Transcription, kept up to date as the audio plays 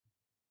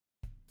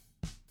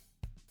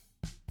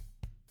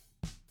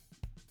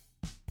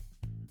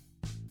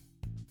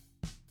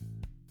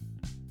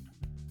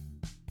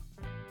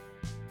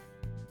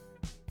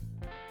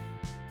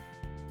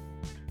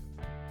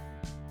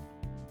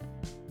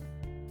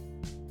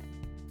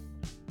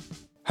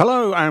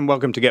Hello and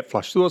welcome to Get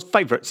Flushed, the world's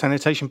favourite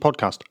sanitation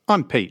podcast.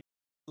 I'm Pete.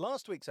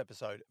 Last week's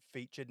episode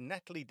featured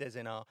Nathalie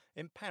Desinard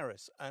in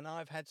Paris, and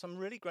I've had some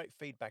really great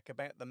feedback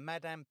about the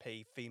Madame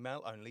P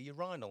female-only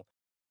urinal.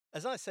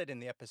 As I said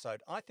in the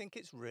episode, I think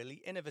it's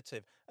really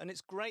innovative, and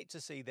it's great to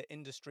see the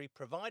industry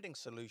providing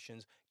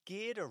solutions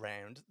geared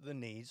around the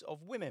needs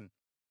of women.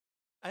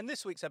 And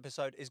this week's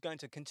episode is going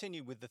to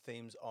continue with the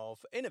themes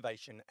of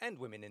innovation and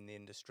women in the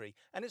industry,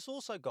 and it's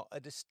also got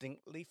a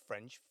distinctly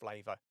French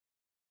flavour.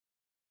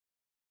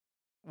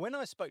 When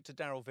I spoke to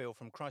Daryl Veal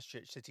from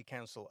Christchurch City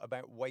Council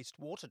about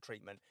wastewater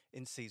treatment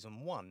in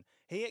Season 1,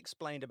 he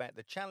explained about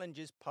the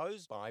challenges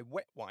posed by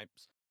wet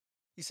wipes.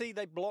 You see,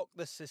 they block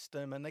the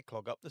system and they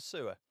clog up the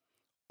sewer.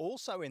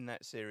 Also in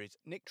that series,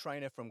 Nick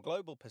Trainer from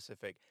Global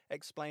Pacific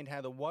explained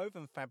how the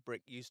woven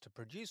fabric used to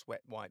produce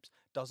wet wipes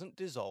doesn't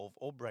dissolve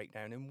or break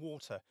down in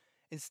water.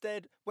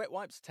 Instead, wet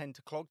wipes tend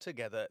to clog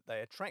together, they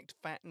attract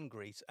fat and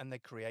grease, and they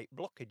create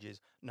blockages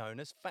known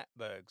as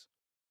fatbergs.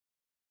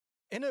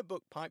 In her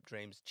book Pipe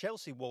Dreams,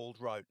 Chelsea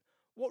Wald wrote,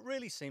 "What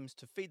really seems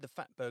to feed the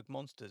fatberg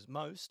monsters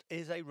most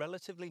is a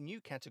relatively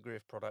new category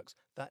of products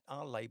that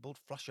are labelled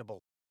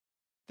flushable.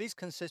 These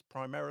consist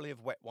primarily of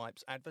wet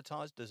wipes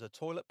advertised as a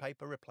toilet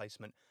paper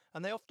replacement,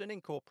 and they often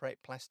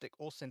incorporate plastic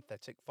or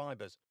synthetic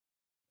fibres.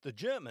 The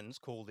Germans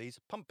call these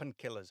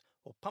pumpenkillers,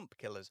 or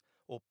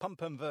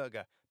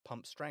pumpenwerger,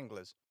 pump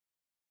stranglers.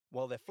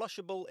 While they're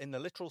flushable in the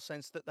literal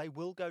sense that they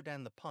will go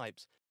down the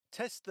pipes,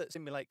 tests that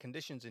simulate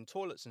conditions in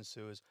toilets and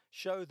sewers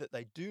show that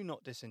they do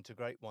not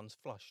disintegrate once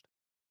flushed.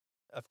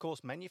 Of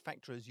course,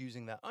 manufacturers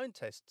using their own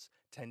tests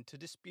tend to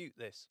dispute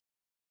this.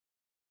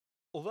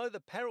 Although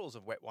the perils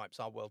of wet wipes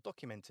are well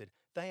documented,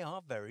 they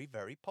are very,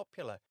 very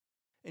popular.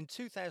 In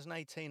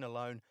 2018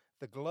 alone,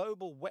 the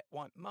global wet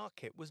wipe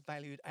market was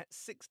valued at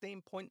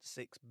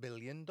 $16.6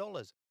 billion.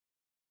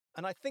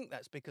 And I think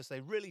that's because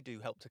they really do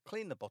help to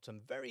clean the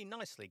bottom very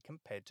nicely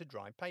compared to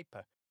dry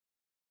paper.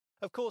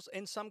 Of course,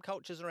 in some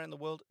cultures around the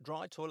world,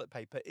 dry toilet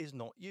paper is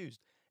not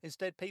used.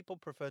 Instead, people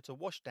prefer to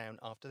wash down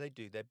after they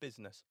do their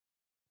business.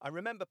 I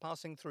remember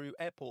passing through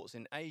airports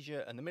in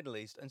Asia and the Middle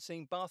East and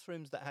seeing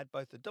bathrooms that had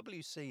both a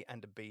WC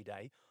and a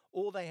bidet,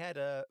 or they had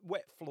a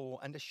wet floor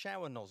and a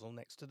shower nozzle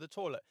next to the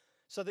toilet,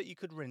 so that you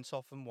could rinse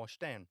off and wash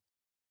down.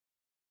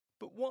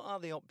 But what are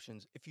the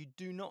options if you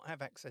do not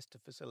have access to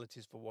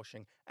facilities for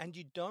washing and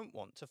you don't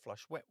want to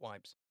flush wet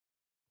wipes?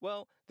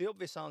 Well, the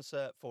obvious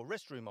answer for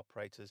restroom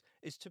operators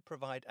is to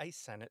provide a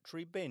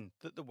sanitary bin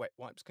that the wet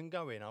wipes can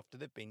go in after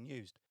they've been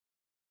used.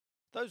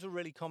 Those were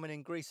really common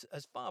in Greece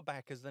as far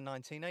back as the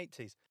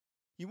 1980s.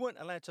 You weren't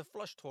allowed to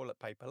flush toilet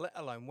paper, let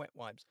alone wet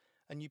wipes,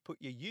 and you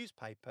put your used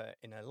paper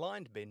in a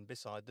lined bin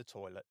beside the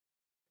toilet.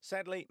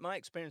 Sadly, my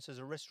experience as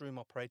a restroom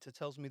operator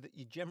tells me that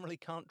you generally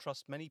can't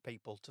trust many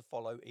people to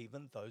follow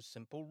even those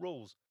simple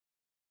rules.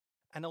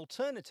 An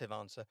alternative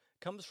answer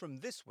comes from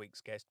this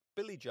week's guest,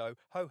 Billy Joe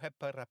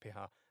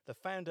Hoheparapiha, the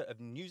founder of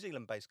New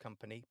Zealand-based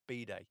company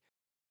Bidet.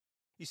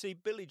 You see,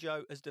 Billy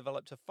Joe has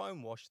developed a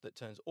foam wash that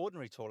turns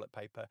ordinary toilet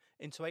paper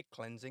into a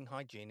cleansing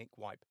hygienic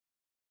wipe.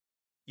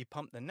 You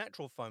pump the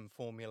natural foam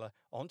formula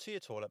onto your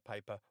toilet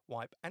paper,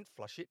 wipe and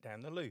flush it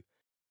down the loo.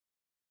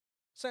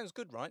 Sounds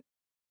good, right?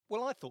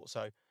 Well, I thought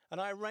so, and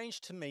I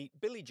arranged to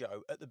meet Billy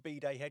Joe at the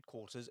Bidet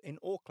headquarters in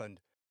Auckland.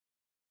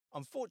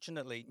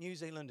 Unfortunately, New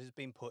Zealand has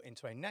been put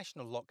into a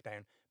national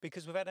lockdown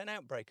because we've had an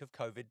outbreak of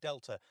COVID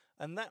Delta,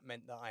 and that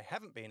meant that I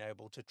haven't been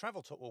able to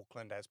travel to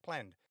Auckland as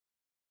planned.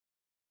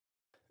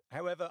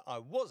 However, I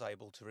was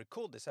able to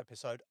record this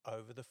episode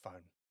over the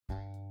phone.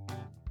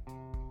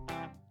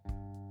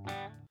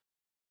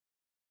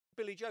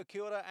 Billy Joe,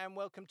 kia ora and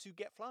welcome to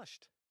Get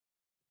Flushed.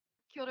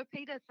 Kia ora,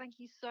 Peter. Thank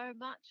you so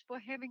much for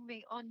having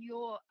me on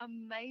your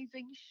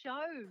amazing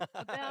show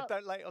about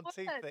Don't lay it on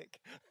too toilets.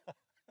 thick.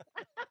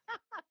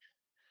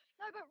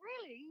 No, but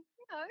really,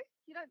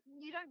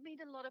 you don't meet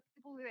a lot of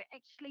people who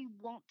actually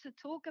want to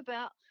talk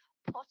about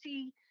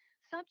potty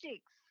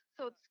subjects.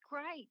 So it's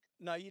great.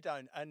 No, you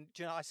don't. And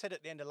do you know, I said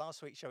at the end of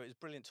last week's show, it was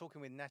brilliant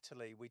talking with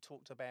Natalie. We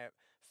talked about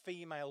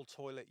female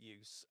toilet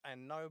use,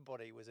 and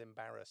nobody was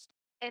embarrassed.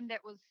 And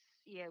that was,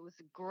 yeah, it was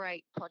a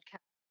great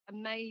podcast.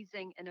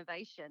 Amazing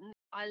innovation.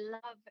 I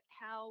love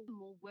how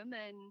more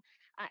women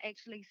are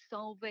actually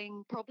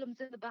solving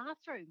problems in the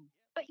bathroom.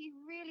 But you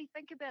really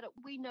think about it,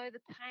 we know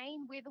the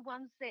pain. We're the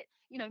ones that,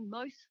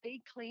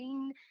 mostly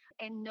clean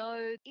and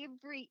know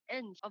every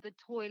inch of the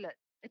toilet.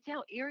 It's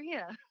our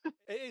area.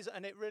 It is,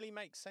 and it really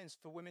makes sense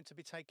for women to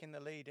be taking the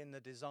lead in the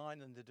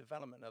design and the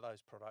development of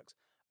those products.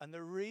 And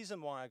the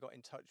reason why I got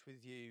in touch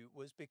with you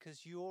was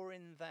because you're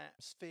in that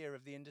sphere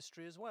of the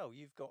industry as well.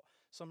 You've got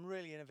some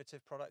really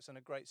innovative products and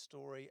a great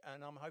story,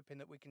 and I'm hoping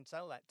that we can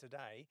tell that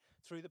today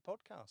through the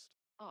podcast.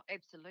 Oh,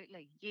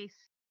 absolutely. Yes.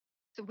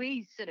 So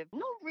we sort of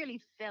not really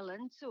fell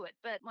into it,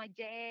 but my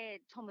dad,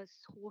 Thomas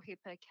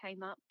Hohepa,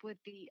 came up with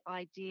the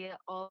idea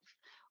of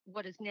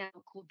what is now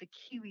called the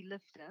Kiwi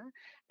lifter,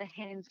 the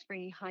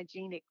hands-free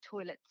hygienic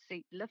toilet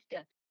seat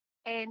lifter.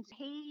 And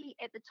he,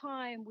 at the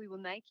time we were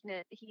making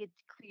it, he had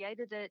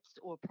created it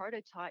or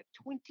prototype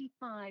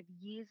 25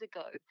 years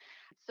ago.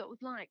 So it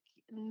was like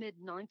mid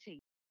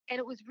 90s. And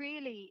it was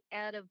really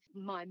out of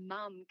my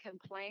mum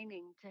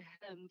complaining to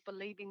him for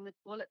leaving the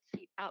toilet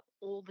seat up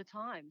all the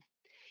time.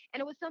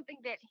 And it was something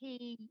that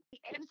he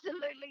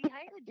absolutely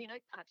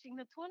hated, touching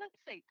the toilet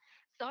seat.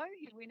 So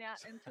he went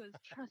out into his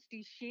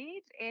trusty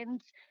shed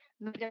and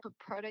made up a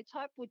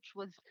prototype, which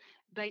was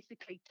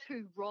basically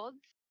two rods.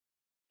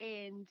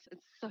 And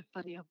it's so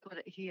funny, I've got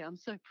it here. I'm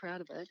so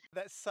proud of it.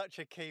 That's such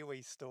a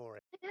Kiwi story.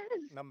 It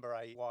is. Number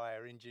 8,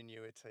 wire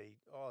ingenuity.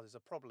 Oh, there's a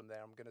problem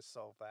there. I'm going to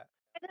solve that.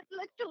 And it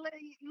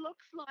literally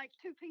looks like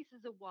two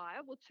pieces of wire,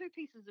 well, two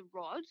pieces of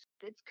rod.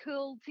 It's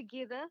curled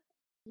together,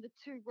 the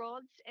two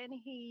rods, and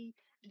he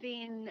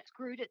then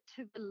screwed it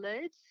to the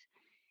lid.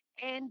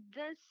 And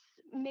this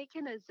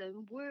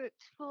mechanism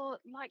worked for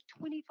like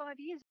 25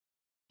 years.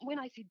 When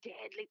I said,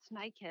 Dad, let's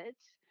make it,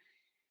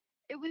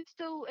 it was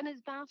still in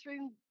his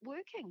bathroom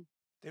working.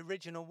 The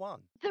original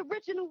one. The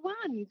original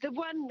one,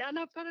 and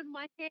I've got it in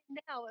my hand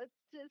now.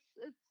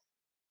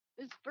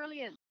 It's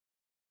brilliant.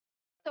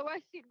 So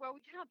I said, well,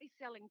 we can't be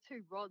selling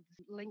two rods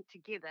linked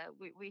together.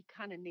 We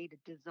kind of need a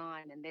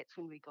design. And that's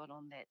when we got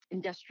on that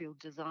industrial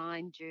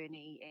design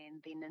journey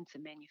and then into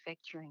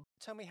manufacturing.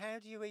 Tell me, how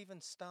do you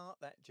even start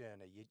that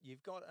journey?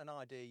 You've got an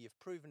idea, you've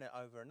proven it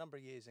over a number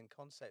of years in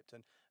concept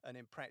and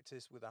in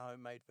practice with a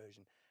homemade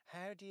version.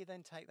 How do you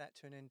then take that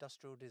to an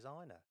industrial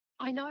designer?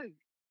 I know.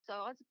 So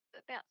I was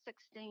about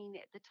 16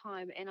 at the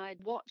time, and I'd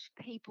watched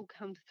people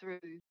come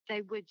through.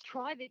 They would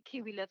try the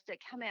Kiwi lifter,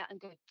 come out and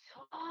go,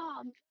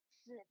 Tom,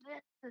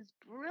 this is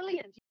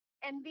brilliant.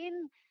 And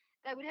then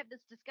they would have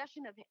this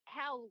discussion of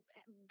how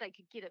they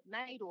could get it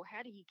made, or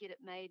how do you get it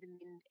made,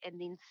 and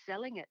then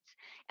selling it.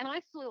 And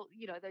I saw,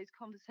 those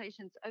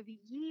conversations over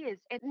years,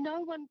 and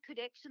no one could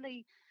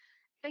actually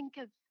think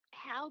of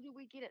how do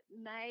we get it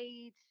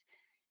made,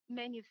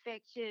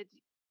 manufactured.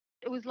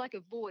 It was like a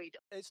void.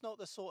 It's not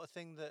the sort of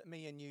thing that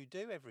me and you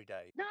do every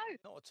day. No,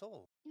 Not at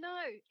all. no.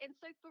 And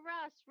so for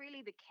us,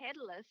 really, the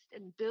catalyst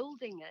in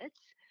building it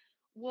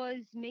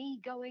was me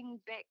going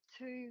back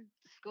to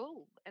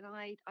school, and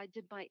I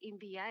did my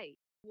MBA.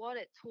 What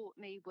it taught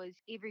me was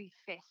every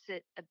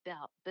facet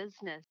about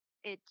business.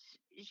 It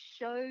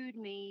showed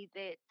me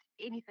that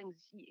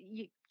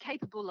you're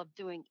capable of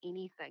doing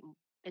anything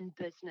in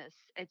business.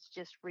 It's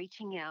just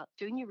reaching out,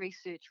 doing your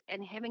research,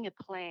 and having a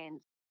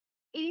plan.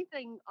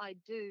 Anything I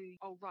do,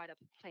 I'll write up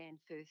a plan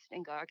first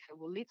and go, okay,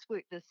 well, let's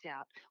work this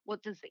out.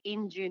 What does the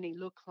end journey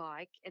look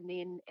like? And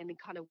then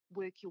kind of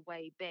work your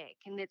way back.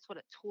 And that's what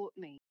it taught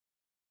me.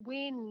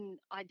 When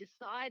I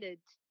decided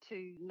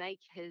to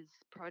make his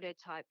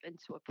prototype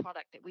into a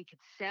product that we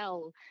could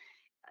sell,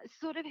 I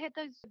sort of had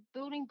those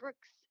building bricks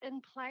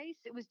in place.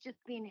 It was just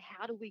then,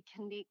 how do we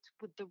connect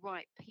with the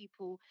right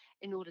people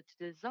in order to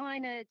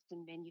design it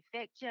and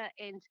manufacture?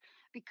 And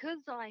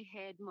because I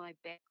had my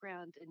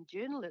background in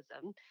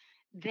journalism,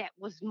 that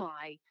was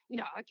I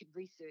could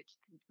research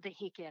the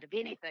heck out of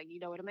anything. You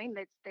know what I mean?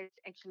 That's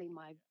actually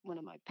one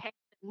of my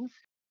passions.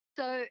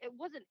 So it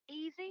wasn't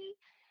easy.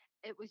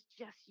 It was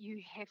just,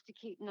 you have to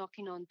keep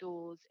knocking on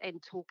doors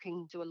and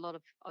talking to a lot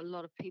of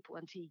people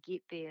until you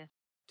get there.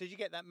 Did you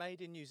get that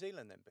made in New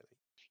Zealand then, Billy?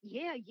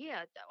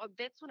 Yeah.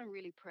 That's what I'm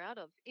really proud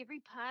of. Every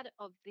part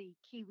of the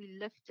Kiwi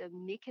lifter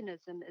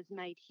mechanism is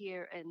made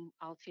here in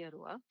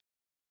Aotearoa.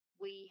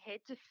 We had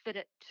to fit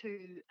it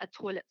to a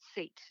toilet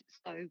seat.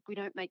 So we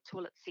don't make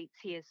toilet seats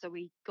here. So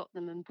we got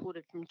them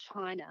imported from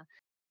China.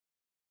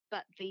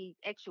 But the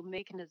actual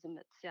mechanism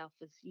itself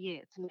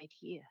it's made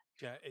here.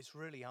 Yeah, it's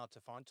really hard to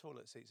find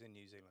toilet seats in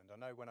New Zealand. I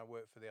know when I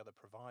worked for the other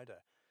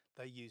provider,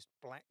 they used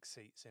black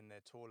seats in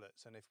their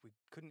toilets. And if we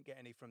couldn't get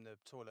any from the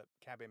toilet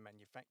cabin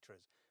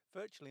manufacturers,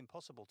 virtually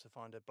impossible to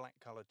find a black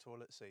coloured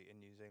toilet seat in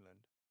New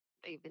Zealand.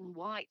 Even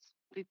white,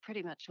 we're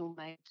pretty much all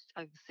made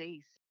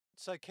overseas.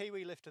 So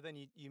Kiwi Lifter, then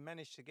you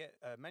managed to get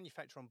a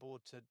manufacturer on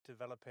board to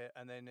develop it.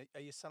 And then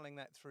are you selling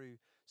that through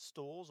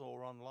stores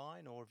or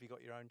online, or have you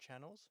got your own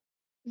channels?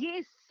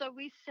 Yes, so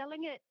we're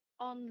selling it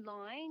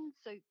online,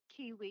 so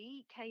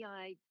Kiwi,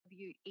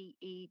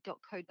 kiwee.co.nz,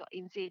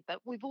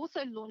 but we've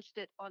also launched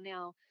it on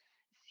our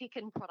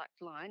second product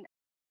line,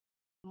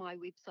 my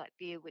website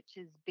there, which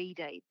is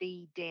bday,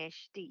 b-det.com.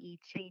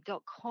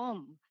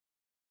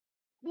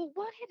 Well,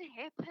 what had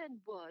happened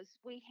was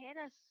we had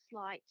a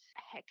slight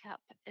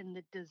hiccup in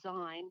the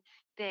design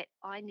that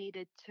I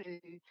needed to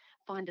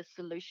find a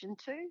solution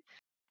to.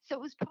 So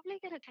it was probably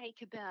going to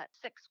take about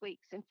 6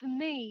 weeks. And for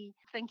me,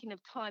 thinking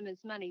of time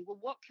as money, well,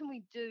 what can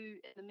we do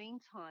in the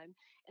meantime?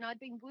 And I'd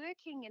been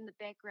working in the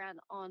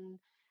background on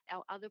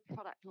our other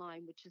product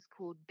line, which is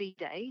called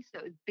B-Day.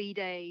 So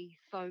B-Day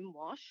Foam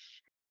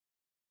Wash.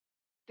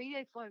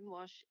 B-Day Foam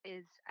Wash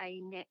is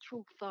a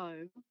natural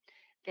foam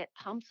that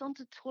pumps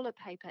onto toilet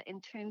paper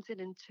and turns it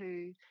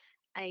into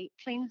a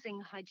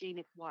cleansing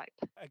hygienic wipe.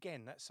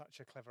 Again, that's such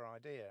a clever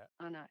idea.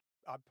 I know.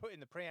 I put in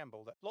the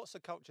preamble that lots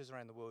of cultures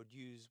around the world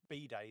use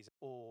bidets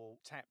or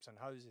taps and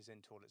hoses in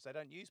toilets. They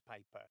don't use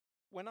paper.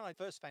 When I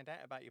first found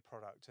out about your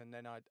product and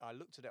then I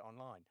looked at it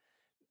online,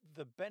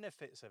 the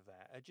benefits of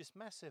that are just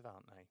massive,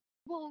 aren't they?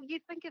 Well, you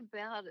think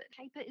about it,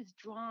 paper is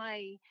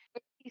dry.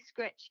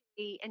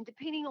 scratchy, and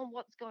depending on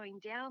what's going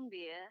down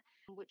there,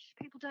 which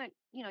people don't,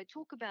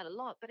 talk about a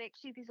lot, but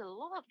actually there's a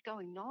lot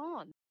going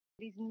on.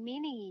 There's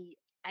many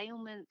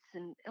ailments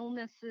and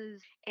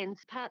illnesses and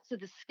parts of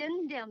the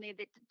skin down there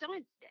that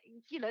don't,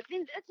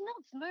 it's not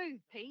smooth,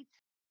 Pete.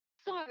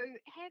 So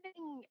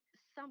having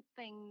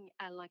something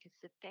like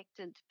a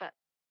surfactant, but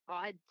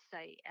I'd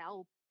say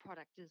our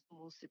product is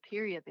more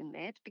superior than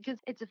that because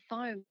it's a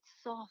foam,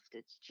 it's soft,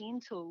 it's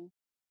gentle.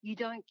 You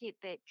don't get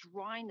that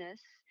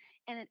dryness,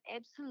 and it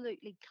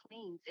absolutely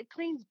cleans. It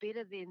cleans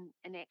better than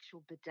an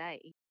actual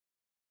bidet.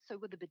 So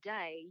with a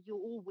bidet, you're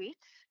all wet,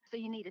 so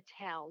you need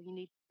a towel. You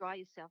need to dry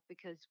yourself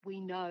because we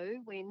know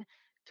when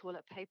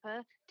toilet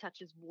paper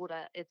touches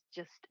water, It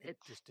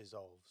just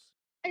dissolves.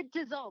 it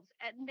dissolves,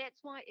 and that's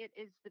why it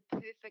is the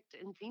perfect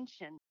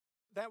invention.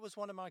 That was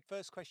one of my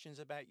first questions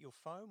about your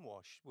foam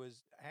wash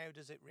was how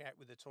does it react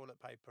with the toilet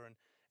paper, and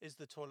is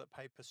the toilet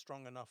paper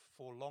strong enough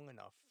for long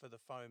enough for the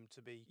foam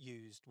to be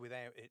used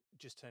without it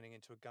just turning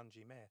into a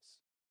gungy mess?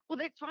 Well,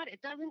 that's right.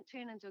 It doesn't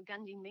turn into a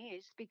gungy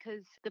mess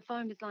because the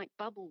foam is like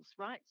bubbles,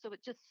 right? So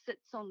it just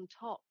sits on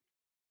top.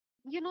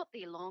 You're not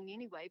there long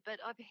anyway, but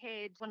I've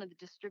had one of the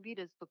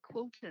distributors for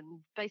Quilton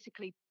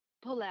basically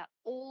pull out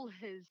all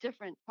his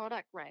different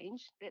product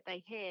range that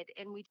they had,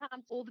 and we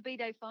dumped all the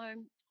bidet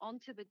foam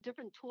onto the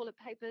different toilet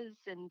papers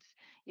and,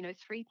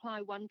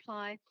 3-ply,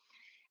 1-ply.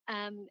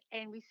 And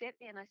we sat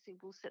there and I said,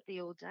 we'll sit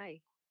there all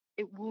day.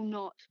 It will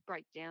not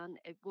break down.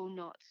 It will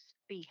not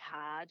be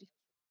hard.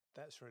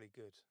 That's really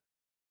good.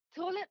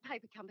 Toilet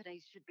paper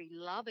companies should be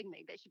loving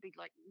me. They should be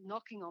like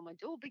knocking on my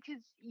door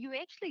because you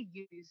actually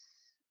use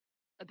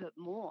a bit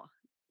more.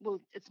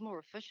 Well, it's more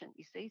efficient,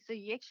 you see. So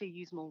you actually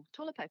use more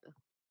toilet paper.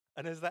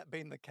 And has that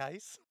been the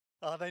case?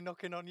 Are they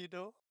knocking on your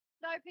door?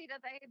 No, Peter,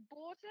 they have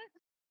bought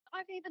it.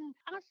 I've even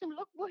asked them,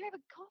 look, we'll have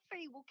a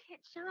coffee, we'll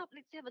catch up,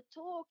 let's have a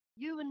talk.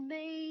 You and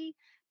me,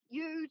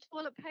 you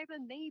toilet paper,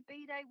 me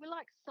bidet, we're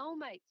like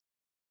soulmates.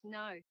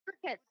 No,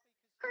 crickets,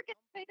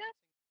 Peter.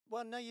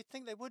 Well, no, you'd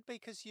think they would be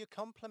because you're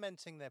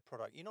complementing their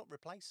product. You're not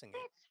replacing it.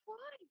 That's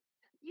right.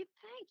 You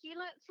think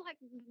it's like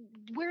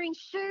wearing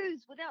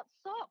shoes without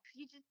socks.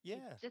 Yeah.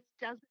 It just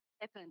doesn't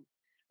happen,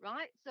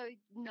 right? So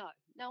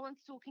no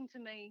one's talking to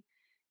me.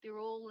 They're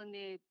all in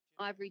their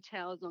ivory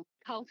towers on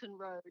Carlton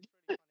Road.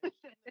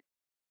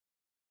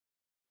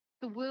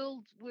 The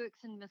world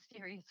works in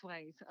mysterious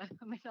ways.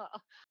 I mean,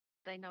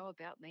 they know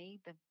about me.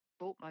 They've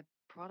bought my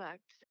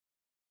product.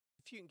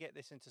 If you can get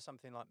this into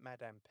something like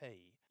Madame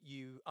P,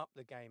 you up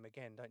the game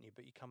again, don't you?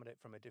 But you come at it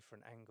from a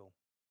different angle.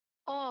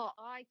 Oh,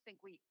 I think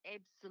we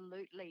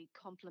absolutely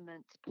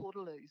complement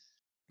Portaloos.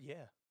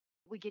 Yeah.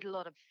 We get a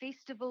lot of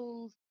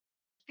festivals.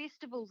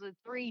 Festivals are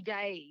 3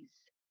 days.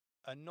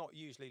 And not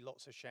usually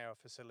lots of shower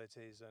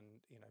facilities and,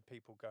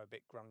 people go a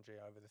bit grungy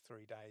over the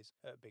 3 days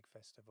at a big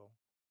festival.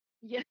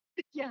 Yeah,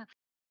 yeah.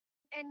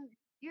 And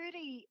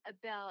beauty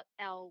about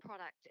our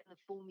product and the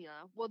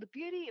formula, well, the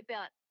beauty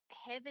about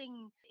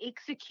having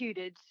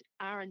executed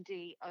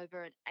R&D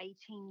over an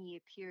 18-year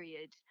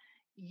period,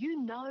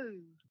 you know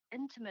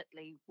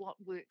intimately what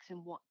works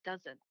and what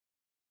doesn't.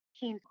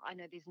 Hence, I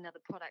know there's another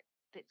product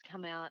that's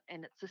come out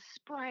and it's a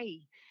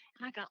spray.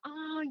 And I go,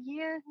 oh,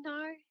 yeah,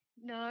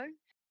 no.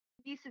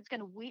 Yes, it's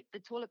going to wet the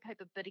toilet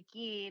paper, but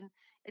again,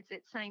 it's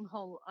that same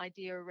whole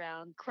idea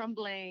around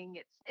crumbling.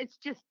 It's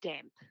just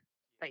damp,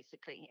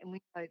 basically, and we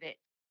know that.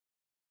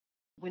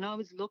 When I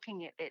was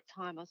looking at that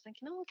time, I was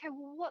thinking, oh, okay,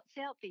 well, what's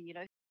out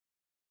there?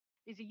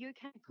 There's a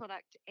UK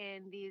product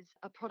and there's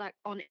a product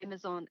on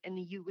Amazon in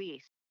the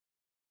US.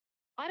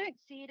 I don't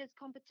see it as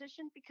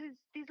competition because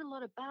there's a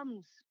lot of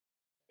bums.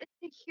 It's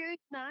a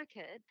huge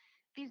market.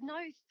 There's no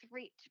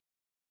threat.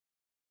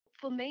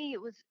 For me,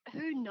 it was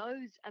who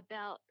knows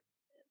about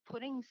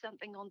putting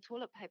something on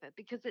toilet paper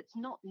because it's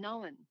not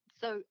known.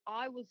 So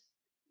I was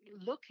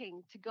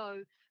looking to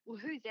go, well,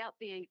 who's out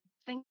there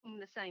thinking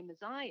the same as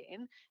I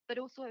am, but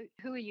also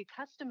who are your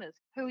customers?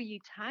 Who are you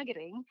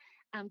targeting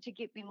to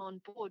get them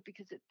on board?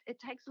 Because it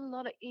takes a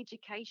lot of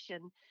education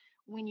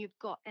when you've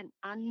got an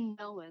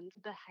unknown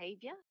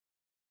behavior.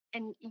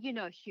 And,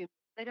 humans,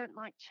 they don't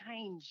like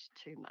change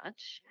too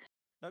much.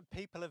 No,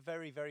 people are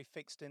very, very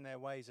fixed in their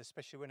ways,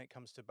 especially when it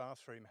comes to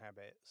bathroom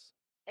habits.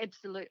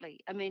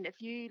 Absolutely. I mean,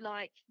 if you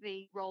like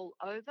the roll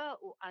over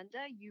or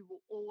under, you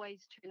will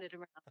always turn it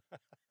around.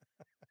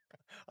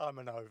 I'm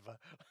an over.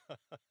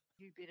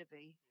 You better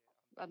be.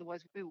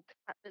 Otherwise, we will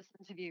cut this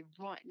interview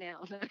right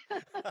now.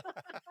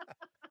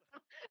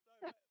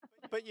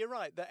 But you're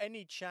right that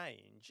any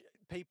change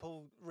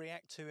people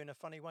react to in a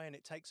funny way, and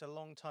it takes a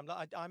long time.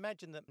 Like, I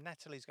imagine that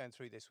Natalie's going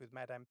through this with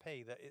Madame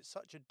P, that it's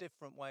such a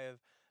different way of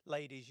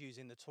ladies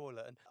using the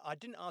toilet. And I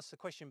didn't ask the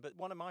question, but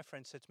one of my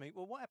friends said to me,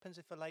 well, what happens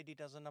if a lady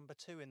does a number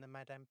 2 in the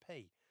Madame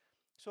P?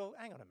 So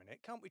hang on a minute,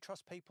 can't we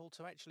trust people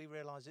to actually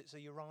realise it's a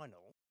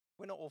urinal?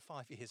 We're not all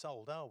 5 years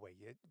old, are we?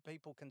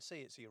 People can see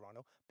it's a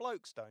urinal.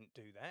 Blokes don't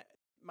do that.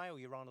 Male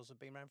urinals have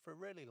been around for a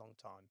really long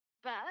time.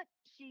 But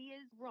she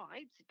is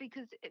right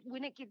because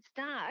when it gets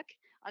dark,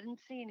 I didn't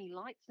see any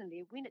lights in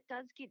there. When it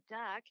does get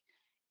dark,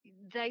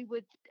 they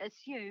would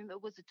assume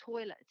it was a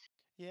toilet.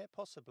 Yeah,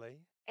 possibly.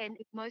 And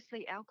it's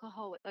mostly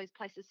alcohol at those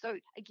places. So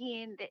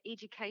again, the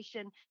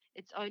education,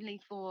 it's only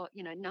for,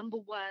 number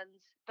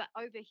ones. But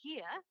over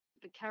here,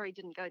 the curry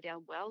didn't go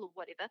down well or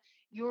whatever,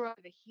 you're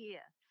over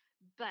here.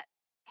 But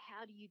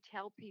how do you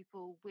tell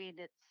people when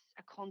it's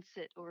a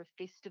concert or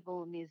a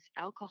festival and there's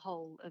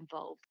alcohol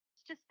involved?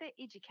 It's just that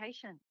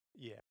education.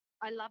 Yeah.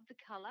 I love the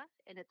colour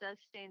and it does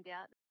stand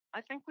out. I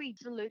think we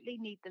absolutely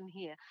need them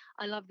here.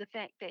 I love the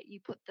fact that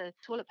you put the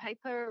toilet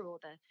paper or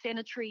the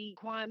sanitary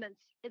requirements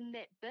in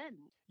that bin.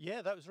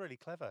 Yeah, that was really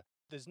clever.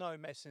 There's no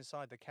mess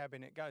inside the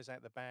cabin. It goes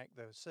out the back.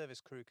 The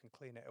service crew can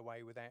clean it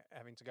away without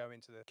having to go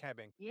into the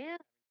cabin. Yeah.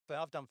 So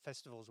I've done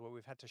festivals where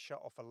we've had to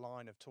shut off a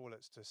line of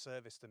toilets to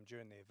service them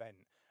during the event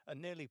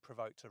and nearly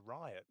provoked a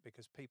riot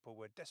because people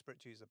were desperate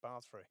to use the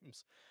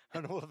bathrooms.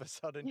 And all of a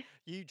sudden,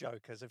 you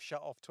jokers have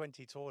shut off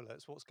 20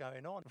 toilets. What's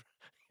going on?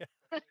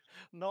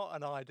 Not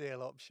an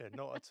ideal option,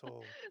 not at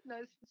all. No,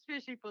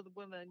 especially for the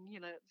women,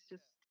 it's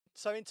just.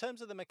 So, in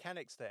terms of the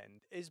mechanics, then,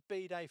 is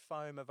bidet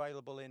foam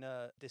available in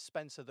a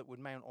dispenser that would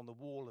mount on the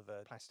wall of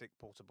a plastic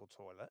portable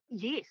toilet,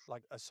 Yes.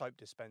 like a soap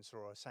dispenser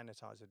or a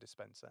sanitizer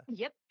dispenser?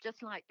 Yep,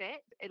 just like that.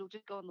 It'll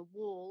just go on the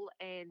wall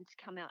and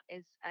come out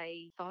as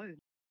a foam.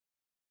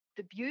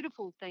 The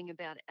beautiful thing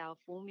about our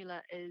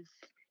formula is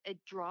it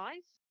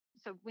dries.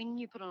 So when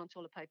you put it on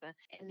toilet paper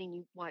and then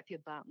you wipe your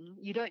bum,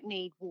 you don't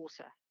need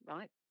water,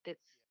 right?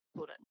 That's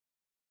put in.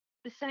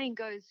 The same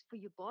goes for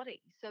your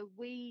body. So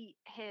we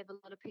have a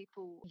lot of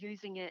people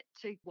using it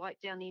to wipe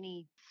down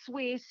any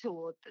sweat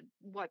or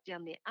wipe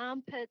down their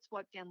armpits,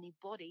 wipe down their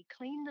body,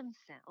 clean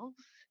themselves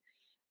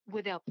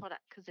with our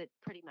product because it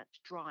pretty much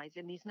dries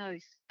and there's no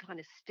kind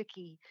of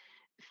sticky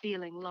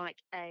feeling like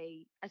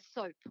a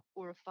soap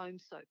or a foam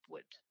soap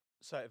would.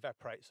 So it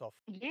evaporates off.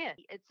 Yeah,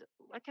 it's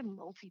like a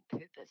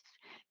multi-purpose.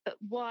 But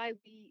why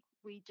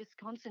we just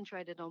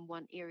concentrated on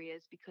one area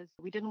is because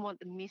we didn't want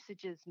the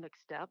messages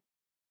mixed up.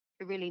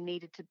 It really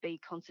needed to be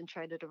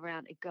concentrated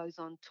around it goes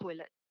on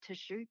toilet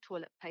tissue,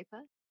 toilet paper.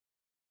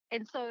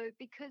 And so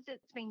because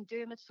it's been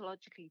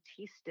dermatologically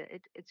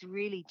tested, it's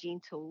really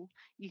gentle.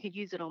 You could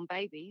use it on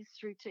babies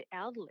through to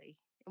elderly.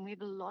 And we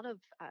have a lot of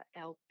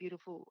our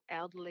beautiful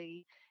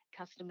elderly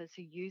customers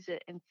who use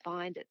it and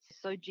find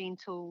it's so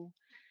gentle,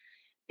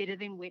 better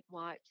than wet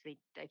wipes. They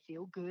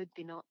feel good.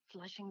 They're not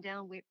flushing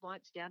down wet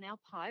wipes down our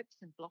pipes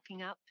and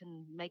blocking up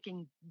and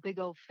making big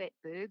old fat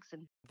bergs.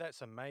 And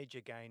That's a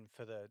major gain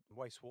for the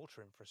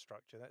wastewater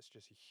infrastructure. That's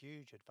just a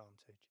huge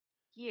advantage.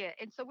 yeah,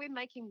 and so we're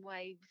making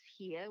waves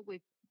here.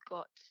 We've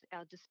got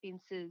our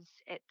dispensers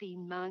at the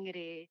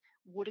Mangere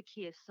water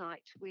care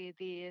site where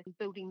they're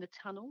building the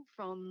tunnel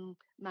from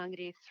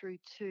Mangere through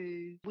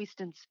to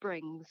Western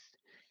Springs.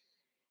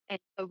 And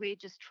so we're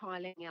just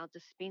trialing our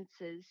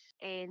dispensers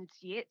and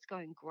yeah, it's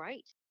going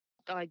great.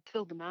 I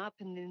fill them up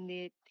and then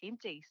they're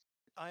empty.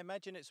 I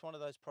imagine it's one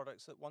of those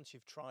products that once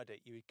you've tried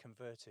it, you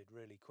converted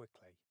really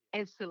quickly.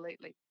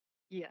 Absolutely.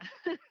 Yeah.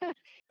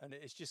 And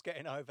it's just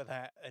getting over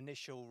that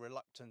initial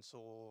reluctance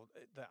or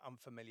that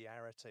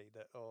unfamiliarity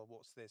that, oh,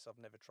 what's this?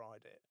 I've never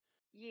tried it.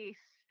 Yes.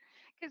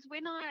 Because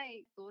when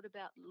I thought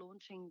about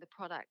launching the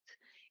product,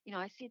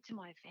 I said to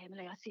my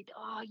family, I said,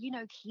 oh,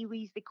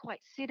 Kiwis, they're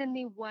quite set in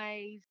their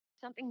ways,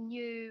 something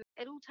new.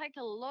 It'll take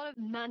a lot of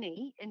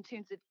money in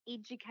terms of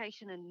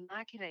education and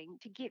marketing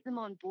to get them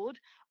on board.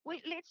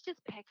 Let's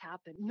just pack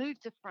up and move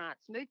to France,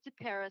 move to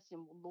Paris,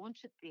 and we'll launch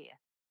it there.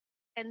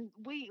 And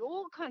we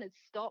all kind of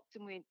stopped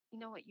and went, you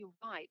know what, you're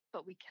right,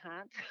 but we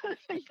can't.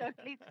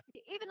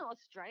 Even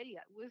Australia,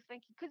 we're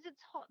thinking, because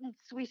it's hot and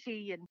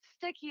sweaty and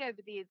sticky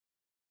over there,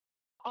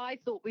 I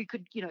thought we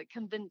could,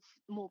 convince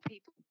more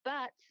people.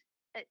 But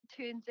it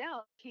turns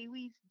out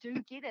Kiwis do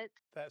get it.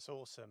 That's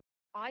awesome.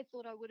 I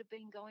thought I would have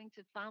been going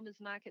to farmers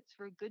markets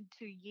for a good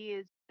 2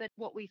 years. But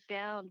what we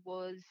found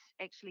was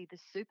actually the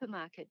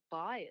supermarket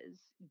buyers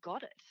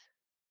got it.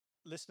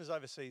 Listeners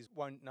overseas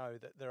won't know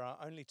that there are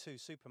only 2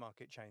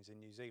 supermarket chains in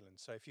New Zealand.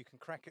 So if you can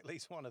crack at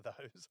least one of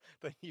those,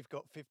 then you've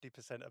got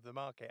 50% of the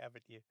market,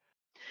 haven't you?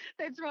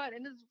 That's right.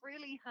 And it's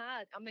really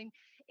hard. I mean,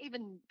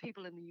 even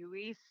people in the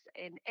US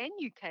and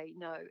UK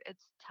know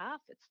it's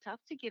tough. It's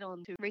tough to get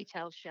onto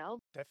retail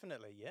shelves.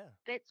 Definitely, yeah.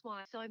 That's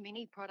why so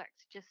many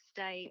products just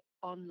stay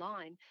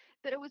online.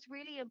 But it was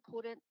really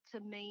important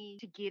to me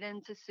to get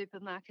into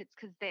supermarkets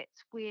because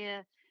that's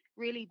where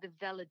really the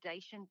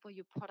validation for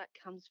your product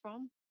comes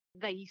from.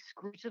 They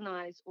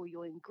scrutinize all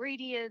your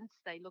ingredients,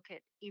 they look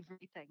at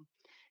everything.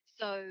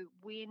 So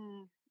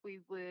when we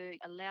were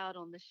allowed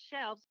on the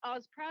shelves, I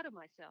was proud of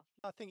myself.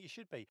 I think you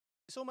should be.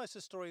 It's almost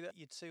a story that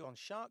you'd see on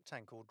Shark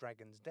Tank or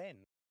Dragon's Den.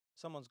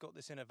 Someone's got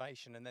this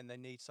innovation and then they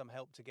need some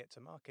help to get to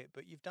market,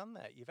 but you've done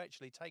that. You've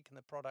actually taken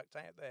the product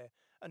out there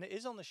and it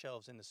is on the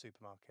shelves in the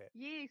supermarket.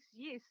 Yes,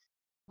 yes.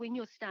 When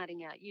you're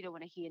starting out, you don't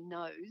want to hear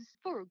no's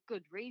for a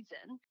good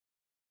reason.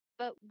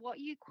 But what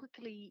you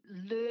quickly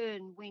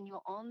learn when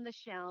you're on the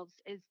shelves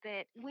is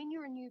that when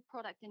you're a new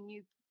product and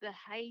new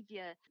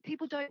behavior,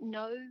 people don't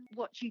know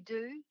what you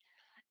do.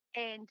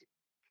 And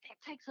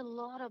that takes a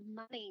lot of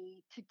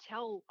money to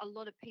tell a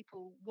lot of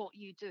people what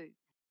you do.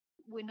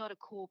 We're not a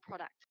core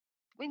product.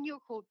 When you're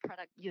called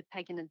product, you're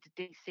taken into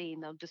DC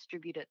and they'll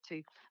distribute it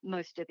to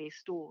most of their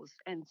stores.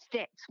 And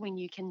that's when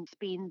you can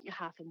spend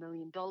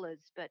 $500,000.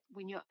 But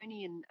when you're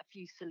only in a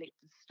few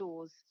selected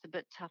stores, it's a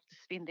bit tough to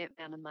spend that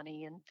amount of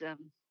money and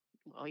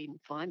or even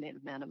find that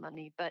amount of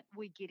money. But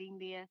we're getting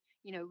there.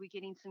 We're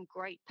getting some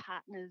great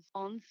partners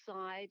on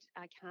side.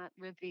 I can't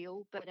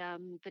reveal, but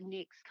the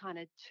next kind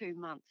of 2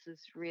 months is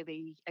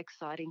really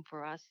exciting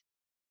for us.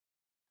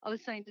 I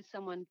was saying to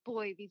someone,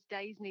 boy, these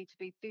days need to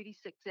be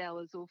 36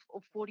 hours or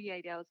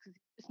 48 hours because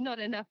it's not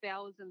enough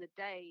hours in the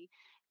day.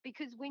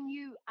 Because when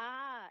you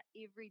are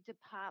every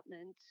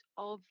department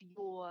of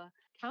your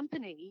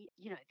company,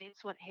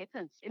 that's what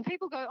happens. And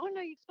people go, oh,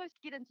 no, you're supposed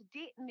to get into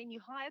debt and then you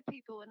hire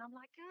people. And I'm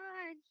like,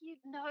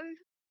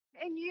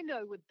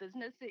 and with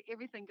business,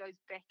 everything goes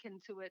back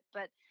into it.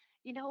 But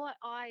you know what?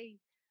 I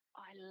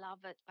love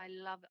it. I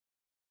love it.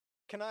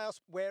 Can I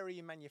ask, where are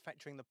you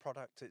manufacturing the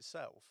product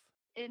itself?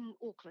 In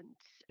Auckland,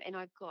 and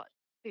I've got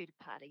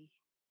third-party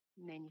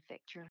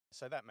manufacturer.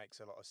 So that makes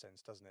a lot of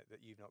sense, doesn't it?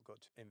 That you've not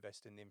got to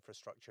invest in the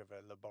infrastructure of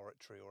a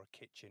laboratory or a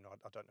kitchen.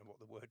 I don't know what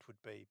the word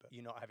would be, but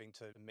you're not having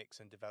to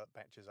mix and develop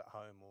batches at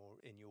home or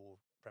in your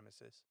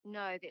premises.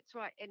 No, that's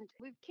right. And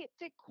we've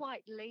kept it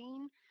quite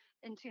lean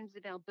in terms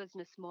of our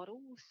business model.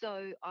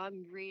 So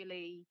I'm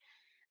really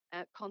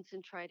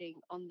concentrating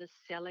on the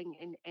selling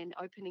and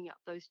opening up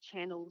those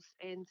channels.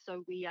 And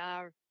so we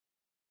are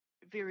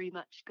very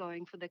much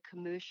going for the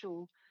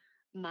commercial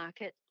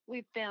market.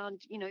 We've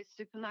found,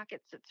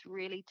 supermarkets, it's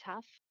really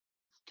tough.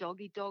 It's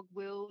doggy dog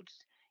world.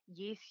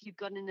 Yes, you've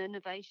got an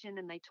innovation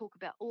and they talk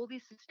about all their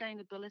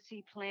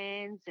sustainability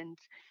plans and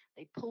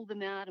they pull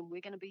them out and we're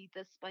going to be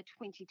this by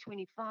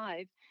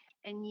 2025.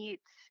 And yet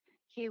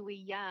here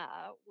we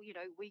are,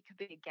 we could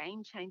be a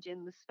game changer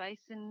in the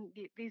space and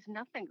there's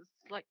nothing.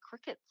 It's like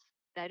crickets.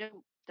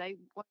 They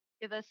won't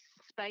give us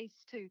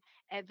space to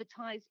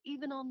advertise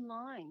even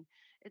online.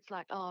 It's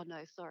like, oh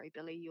no, sorry,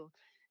 Billy, you're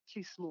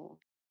too small.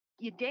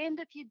 You're damned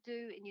if you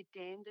do and you're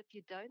damned if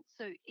you don't.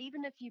 So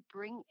even if you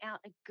bring out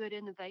a good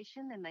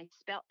innovation and they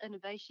spout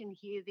innovation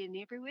here, there, and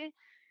everywhere,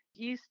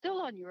 you're still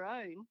on your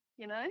own,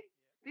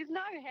 There's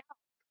no help.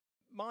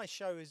 My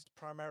show is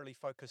primarily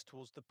focused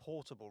towards the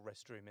portable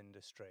restroom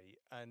industry,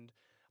 and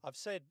I've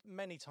said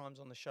many times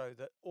on the show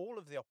that all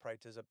of the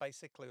operators are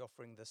basically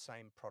offering the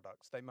same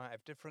products. They might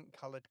have different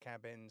coloured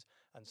cabins,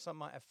 and some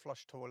might have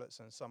flush toilets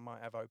and some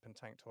might have open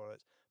tank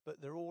toilets, but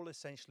they're all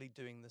essentially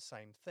doing the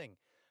same thing.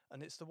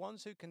 And it's the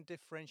ones who can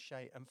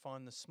differentiate and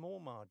find the small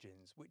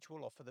margins which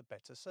will offer the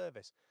better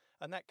service.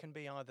 And that can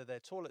be either their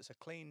toilets are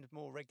cleaned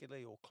more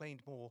regularly or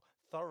cleaned more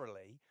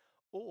thoroughly,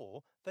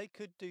 or they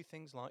could do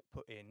things like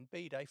put in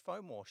bidet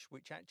foam wash,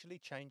 which actually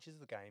changes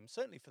the game,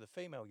 certainly for the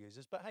female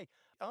users. But hey,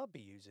 I'll be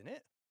using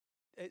it.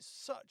 It's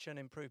such an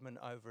improvement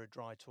over a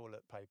dry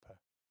toilet paper.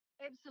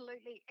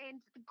 Absolutely. And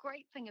the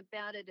great thing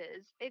about it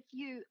is if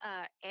you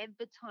are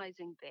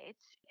advertising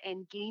that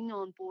and getting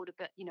on board a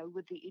bit,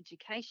 with the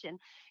education,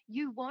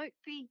 you won't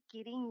be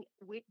getting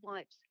wet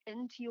wipes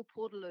into your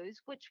portaloos,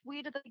 which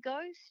where do they go?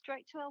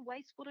 Straight to our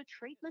wastewater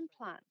treatment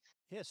plants.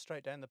 Yeah,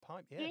 straight down the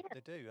pipe. Yeah, Yeah.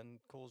 they do, and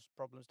cause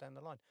problems down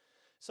the line.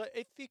 So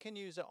if you can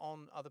use it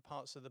on other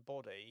parts of the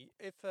body,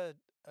 if a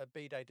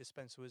bidet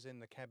dispenser was in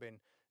the cabin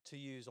to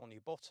use on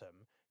your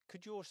bottom,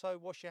 could you also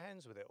wash your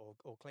hands with it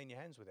or clean your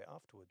hands with it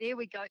afterwards? There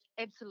we go.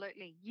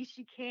 Absolutely. Yes,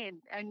 you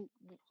can. And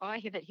I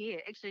have it here.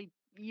 Actually,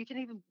 you can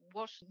even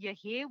wash your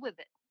hair with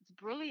it. It's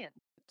brilliant.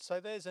 So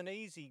there's an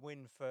easy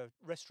win for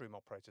restroom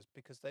operators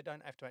because they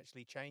don't have to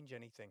actually change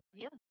anything.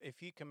 Yeah.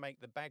 If you can make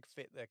the bag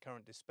fit their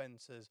current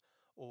dispensers,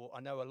 or I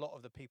know a lot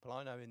of the people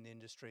I know in the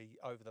industry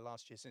over the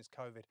last year since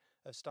COVID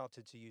have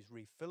started to use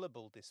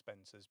refillable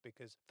dispensers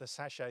because the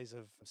sachets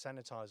of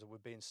sanitizer were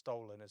being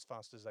stolen as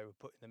fast as they were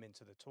putting them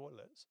into the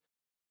toilets.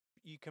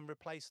 You can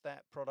replace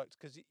that product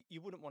because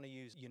you wouldn't want to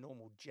use your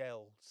normal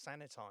gel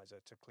sanitizer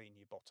to clean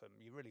your bottom.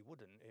 You really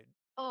wouldn't.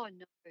 Oh,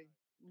 no,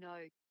 no,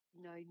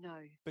 no, no.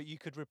 But you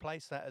could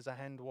replace that as a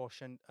hand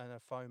wash and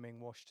a foaming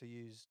wash to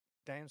use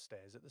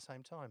downstairs at the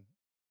same time.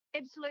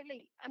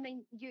 Absolutely. I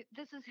mean,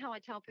 this is how I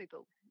tell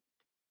people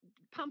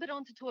pump it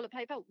onto toilet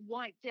paper,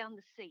 wipe down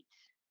the seat.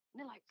 And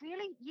they're like,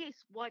 really?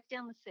 Yes, wipe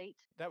down the seat.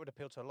 That would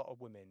appeal to a lot of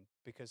women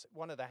because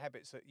one of the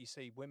habits that you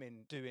see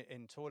women do it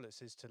in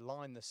toilets is to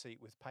line the seat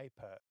with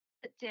paper.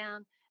 Sit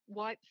down,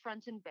 wipe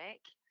front and back.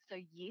 So,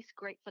 yes,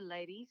 great for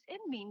ladies and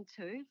men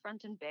too,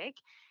 front and back.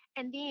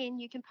 And then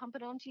you can pump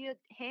it onto your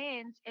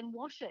hands and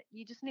wash it.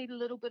 You just need a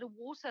little bit of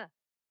water.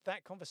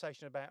 That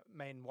conversation about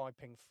men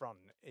wiping front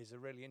is a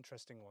really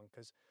interesting one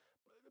because,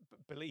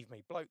 believe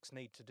me, blokes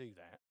need to do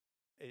that.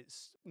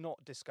 It's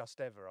not discussed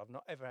ever. I've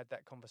not ever had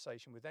that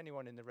conversation with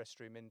anyone in the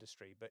restroom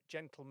industry, but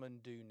gentlemen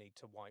do need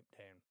to wipe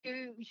down.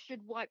 You should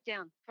wipe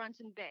down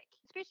front and back,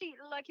 especially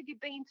like if you've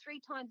been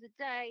 3 times a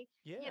day.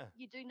 Yeah. Yep,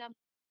 you do number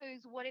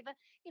 2s, whatever.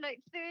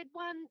 Third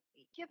one,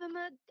 give them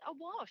a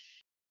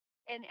wash.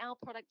 And our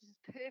product is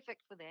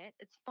perfect for that.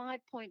 It's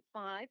 5.5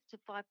 to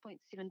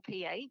 5.7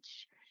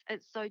 pH.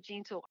 It's so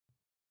gentle.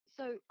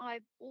 So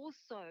I've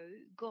also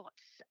got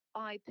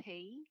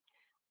IP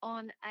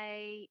on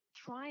a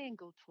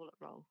triangle toilet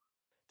roll.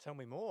 Tell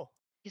me more.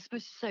 You're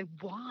supposed to say,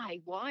 why?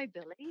 Why,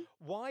 Billy?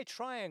 Why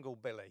triangle,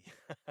 Billy?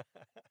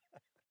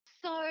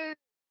 So,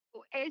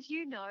 as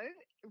you know,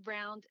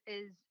 Round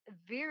is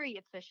very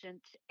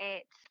efficient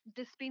at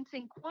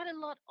dispensing quite a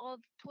lot of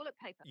toilet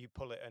paper. You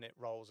pull it and it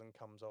rolls and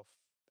comes off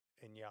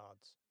in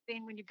yards.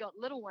 Then, when you've got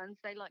little ones,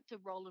 they like to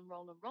roll and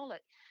roll and roll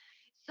it.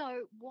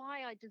 So,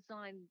 why I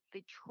designed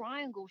the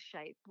triangle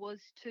shape was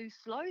to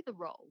slow the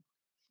roll,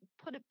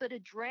 put a bit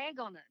of drag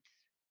on it.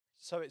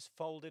 So it's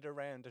folded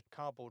around a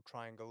cardboard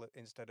triangle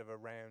instead of a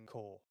round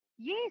core.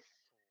 Yes,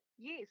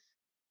 yes.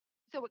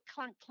 So it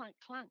clunk, clunk,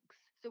 clunks.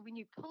 So when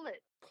you pull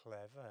it,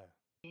 Clever.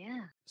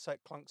 yeah. So it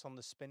clunks on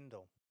the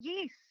spindle.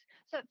 Yes.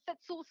 So it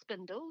fits all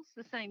spindles,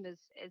 the same as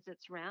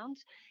it's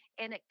round,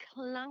 and it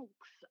clunks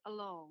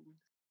along.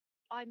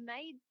 I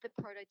made the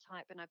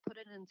prototype and I put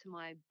it into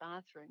my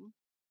bathroom.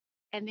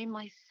 And then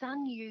my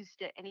son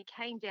used it and he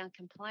came down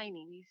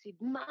complaining. He said,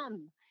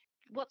 Mum,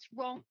 what's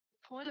wrong with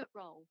the toilet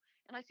roll?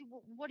 And I said,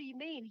 well, what do you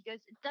mean? He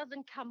goes, it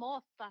doesn't come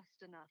off fast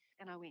enough.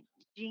 And I went,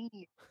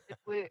 genius, it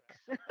works.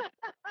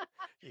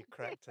 You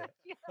cracked it.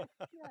 Yeah,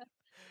 yeah.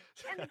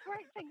 And the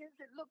great thing is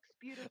it looks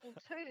beautiful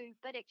too,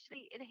 but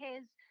actually it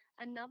has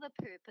another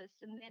purpose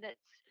in that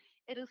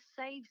it'll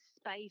save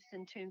space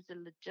in terms of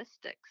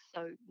logistics.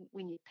 So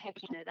when you're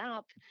packing it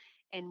up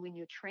and when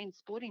you're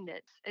transporting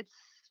it, it's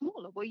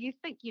smaller. Well, you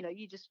think,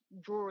 you just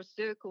draw a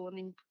circle and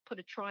then put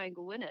a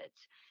triangle in it.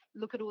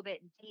 Look at all that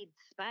dead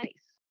space.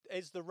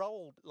 Is the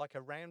roll like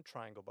a round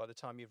triangle by the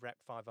time you've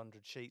wrapped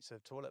 500 sheets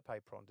of toilet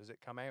paper on? Does it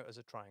come out as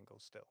a triangle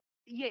still?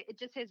 Yeah, it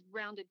just has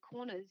rounded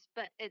corners,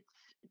 but it's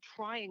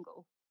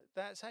triangle.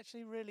 That's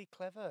actually really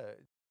clever.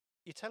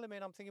 You're telling me,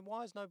 and I'm thinking,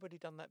 why has nobody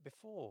done that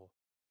before?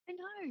 I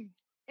know.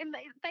 And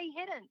they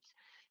hadn't.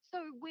 So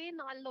when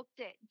I looked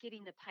at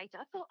getting the paper,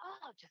 I thought, oh,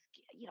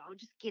 I'll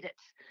just get it.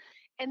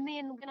 And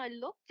then when I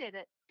looked at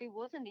it, there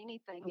wasn't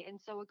anything. And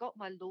so I got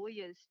my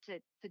lawyers to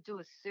do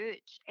a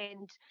search.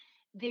 And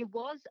there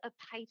was a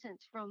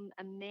patent from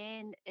a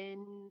man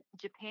in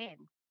Japan.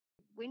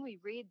 When we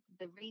read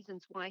the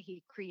reasons why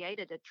he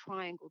created a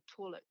triangle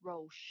toilet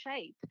roll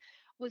shape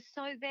was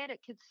so that it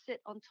could sit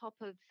on top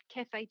of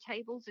cafe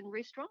tables in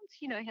restaurants.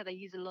 You know how they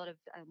use a lot of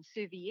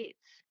serviettes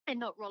and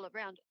not roll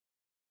around.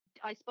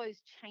 I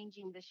suppose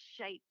changing the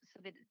shape so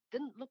that it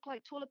didn't look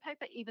like toilet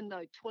paper, even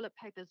though toilet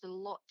paper is a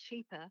lot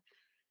cheaper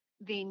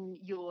than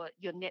your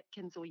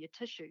napkins or your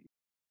tissue.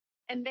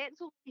 And that's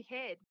all he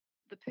had.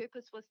 The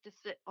purpose was to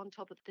sit on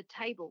top of the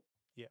table.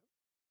 Yeah.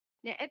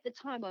 Now, at the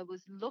time I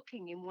was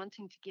looking and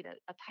wanting to get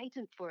a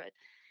patent for it,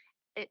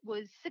 it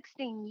was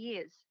 16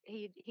 years.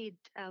 He'd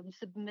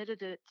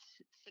submitted it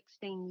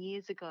 16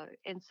 years ago.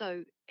 And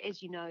so,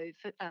 as you know,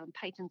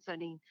 patents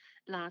only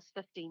last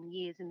 15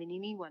 years and then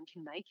anyone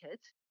can make it.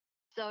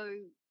 So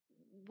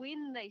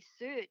when they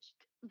searched,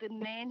 the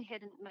man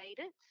hadn't made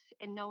it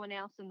and no one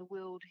else in the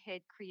world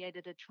had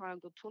created a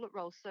triangle toilet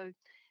roll. So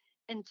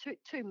in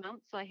 2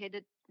 months, I had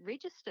it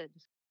registered.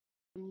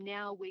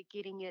 Now we're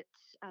getting it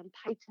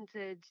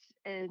patented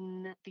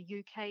in the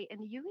UK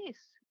and the US.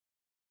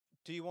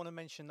 Do you want to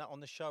mention that on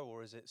the show,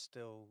 or is it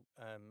still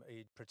are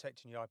you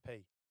protecting your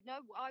IP? No,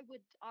 I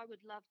would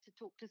love to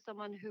talk to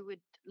someone who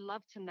would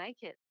love to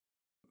make it.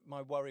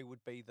 My worry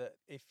would be that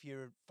if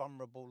you're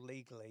vulnerable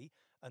legally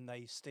and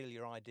they steal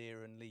your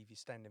idea and leave you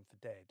standing for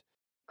dead.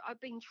 I've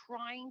been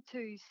trying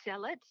to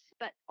sell it,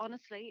 but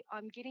honestly,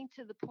 I'm getting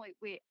to the point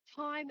where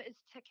time is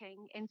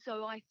ticking. And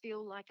so I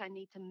feel like I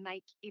need to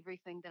make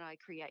everything that I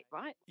create,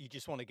 right? You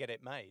just want to get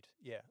it made.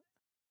 Yeah.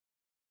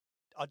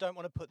 I don't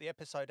want to put the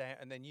episode out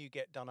and then you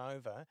get done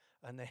over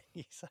and then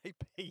you say,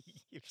 Pete,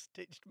 you've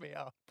stitched me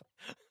up.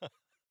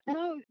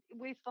 No,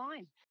 we're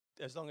fine.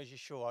 As long as you're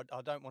sure,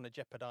 I don't want to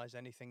jeopardize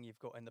anything you've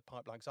got in the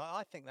pipeline. So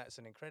I think that's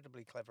an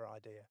incredibly clever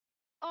idea.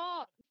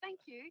 Oh, thank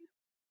you.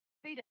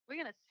 Peter, we're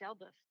going to sell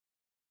this.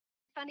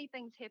 Funny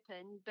things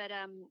happen, but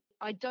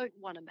I don't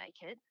want to make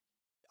it.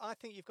 I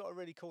think you've got a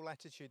really cool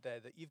attitude there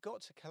that you've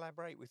got to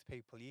collaborate with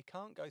people. You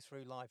can't go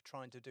through life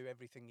trying to do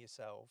everything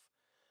yourself.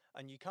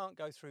 And you can't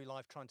go through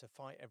life trying to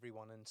fight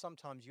everyone. And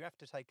sometimes you have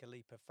to take a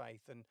leap of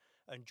faith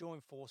and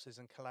join forces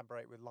and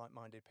collaborate with like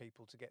minded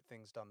people to get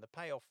things done. The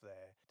payoff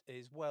there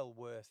is well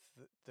worth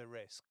the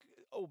risk,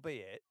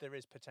 albeit there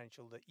is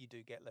potential that you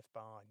do get left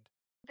behind.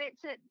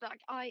 That's it.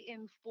 Like, I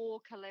am for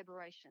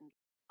collaboration.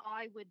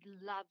 I would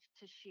love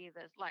to share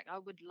this. Like, I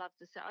would love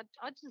to say,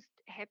 I'd just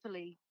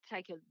happily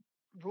take a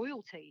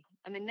royalty.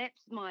 I mean,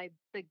 that's my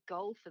big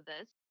goal for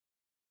this.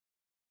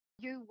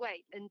 You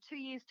wait, in 2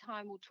 years'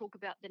 time, we'll talk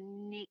about the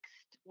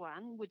next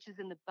one, which is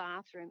in the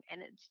bathroom,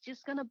 and it's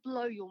just going to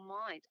blow your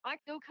mind. I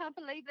still can't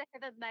believe they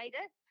haven't made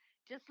it,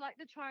 just like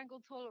the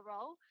triangle toilet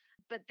roll,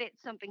 but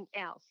that's something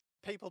else.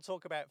 People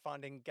talk about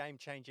finding game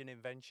changing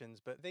inventions,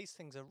 but these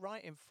things are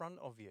right in front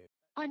of you.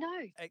 I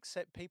know.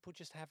 Except people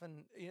just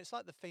haven't, it's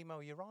like the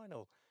female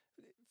urinal.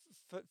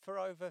 For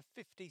over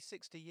 50,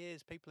 60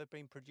 years, people have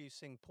been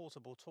producing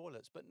portable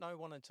toilets, but no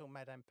one until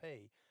Madame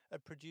P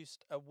had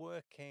produced a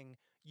working,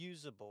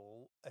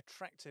 usable,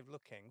 attractive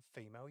looking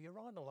female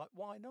urinal. Like,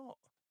 why not?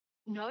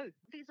 No,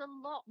 there's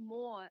a lot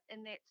more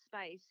in that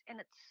space, and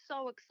it's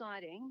so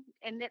exciting.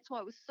 And that's why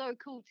it was so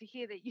cool to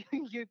hear that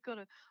you've got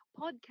a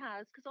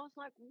podcast, because I was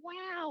like,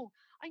 wow,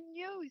 I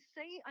knew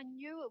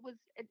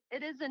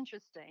it is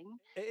interesting.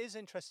 It is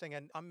interesting,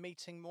 and I'm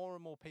meeting more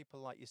and more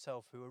people like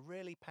yourself who are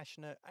really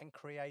passionate and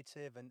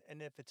creative and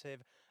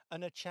innovative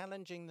and are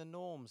challenging the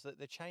norms, that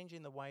they're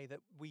changing the way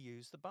that we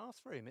use the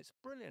bathroom. It's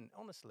brilliant,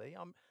 honestly.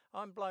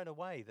 I'm blown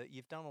away that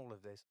you've done all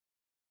of this.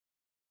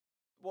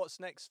 What's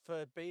next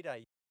for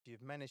B-Day?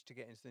 You've managed to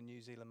get into the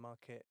New Zealand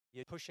market.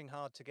 You're pushing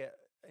hard to get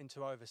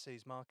into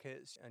overseas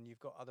markets, and you've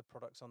got other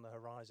products on the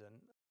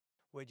horizon.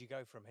 Where do you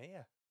go from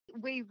here?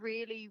 We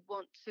really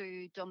want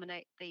to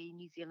dominate the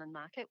New Zealand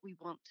market. We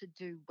want to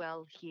do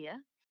well here.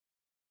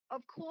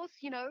 Of course,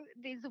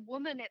 there's a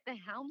woman at the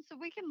helm, so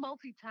we can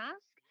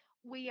multitask.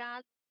 We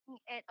are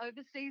looking at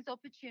overseas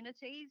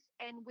opportunities,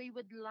 and we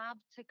would love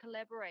to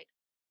collaborate.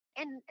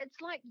 And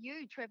it's like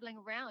you traveling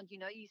around,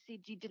 you said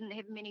you didn't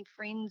have many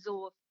friends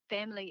or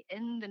family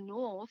in the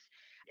north.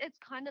 It's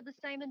kind of the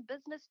same in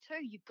business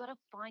too. You've got to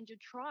find your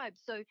tribe.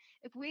 So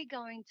if we're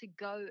going to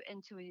go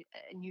into a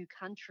new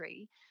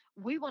country,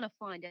 we want to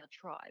find our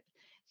tribe.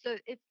 So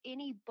if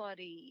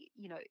anybody,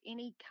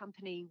 any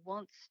company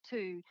wants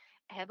to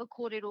have a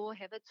corridor,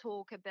 have a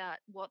talk about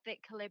what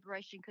that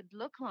collaboration could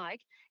look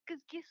like,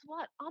 because guess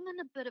what? I'm in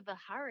a bit of a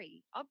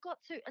hurry. I've got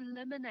to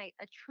eliminate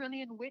 1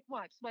 trillion wet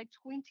wipes by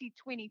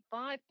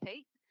 2025,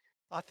 Pete.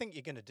 I think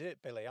you're going to do it,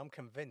 Billy. I'm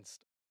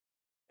convinced.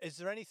 Is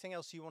there anything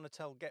else you want to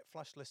tell Get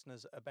Flush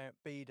listeners about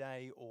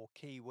B-Day or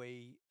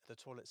Kiwi, the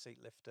toilet seat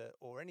lifter,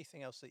 or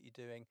anything else that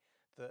you're doing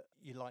that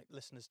you'd like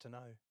listeners to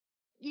know?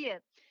 Yeah,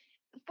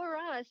 for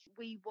us,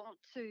 we want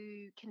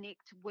to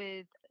connect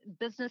with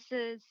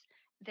businesses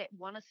that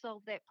want to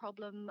solve that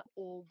problem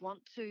or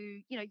want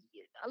to,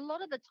 a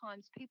lot of the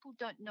times people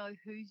don't know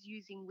who's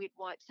using wet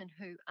wipes and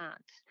who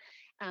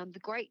aren't. The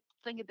great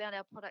thing about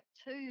our product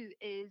too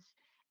is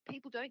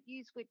people don't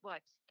use wet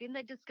wipes. Then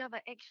they discover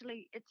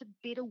actually it's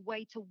a better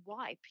way to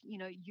wipe.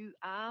 You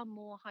are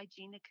more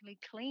hygienically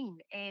clean,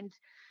 and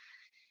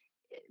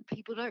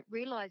people don't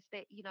realize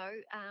that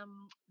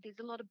there's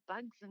a lot of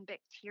bugs and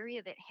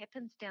bacteria that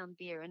happens down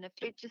there, and if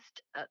you're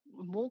just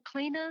more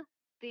cleaner,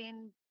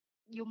 then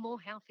you're more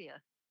healthier.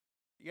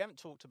 You haven't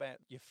talked about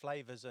your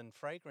flavours and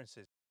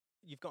fragrances.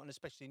 You've got an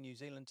especially New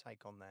Zealand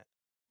take on that.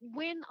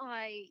 When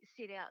I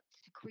set out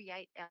to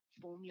create our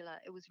formula,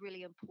 it was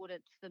really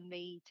important for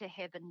me to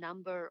have a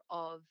number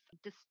of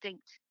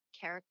distinct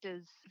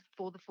characters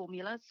for the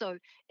formula. So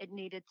it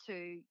needed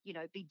to,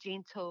 be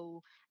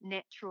gentle,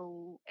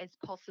 natural as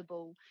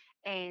possible,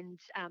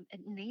 and it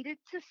needed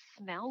to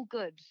smell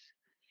good.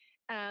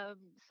 Um,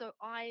 so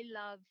I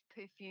love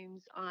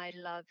perfumes. I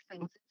love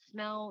things that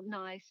smell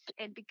nice.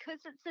 And because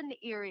it's an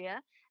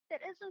area that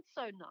isn't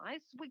so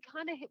nice, we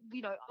kind of,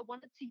 I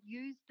wanted to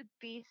use the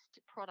best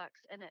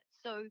products in it.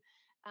 So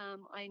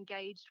I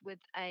engaged with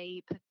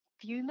a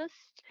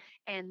perfumist,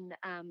 and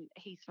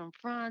he's from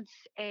France.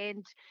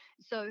 And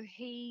so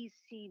he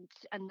sent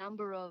a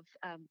number of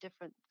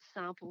different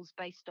samples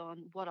based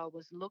on what I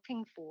was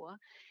looking for,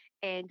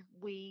 and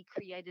we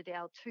created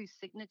our two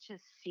signature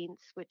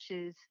scents, which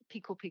is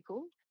Pico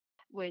Pico,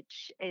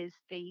 which is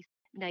the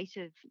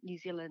native New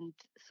Zealand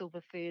silver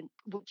fern,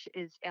 which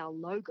is our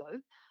logo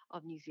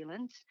of New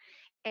Zealand,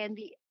 and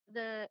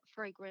the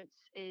fragrance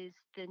is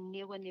the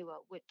Niwa Niwa,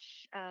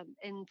 which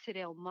in Te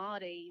Reo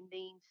Māori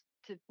means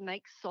to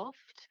make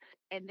soft,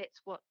 and that's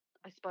what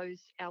I suppose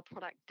our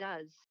product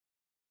does.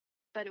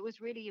 But it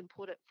was really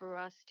important for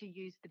us to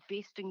use the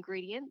best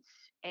ingredients,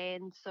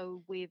 and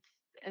so we've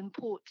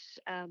import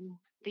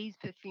these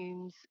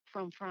perfumes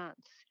from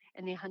France,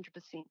 and they're 100%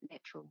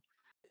 natural.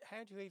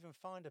 How do you even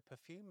find a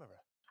perfumer?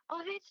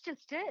 Oh, that's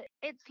just it.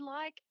 It's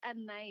like a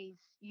maze.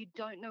 You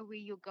don't know where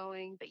you're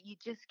going, but you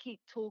just keep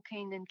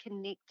talking and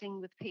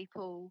connecting with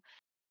people.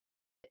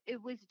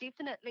 It was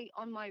definitely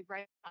on my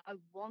radar. I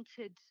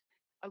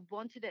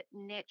wanted it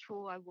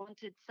natural. I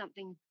wanted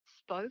something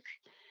bespoke.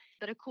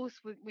 But of course,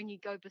 when you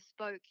go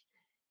bespoke,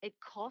 it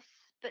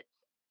costs. But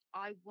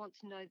I want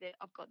to know that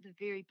I've got the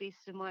very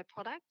best in my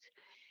product.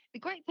 The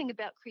great thing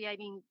about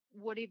creating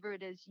whatever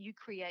it is you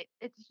create,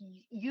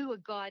 you are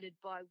guided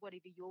by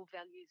whatever your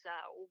values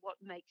are or what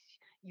makes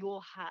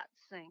your heart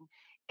sing.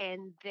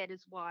 And that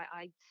is why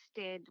I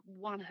stand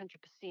 100%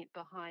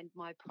 behind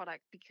my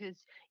product,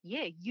 because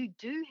yeah, you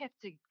do have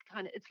to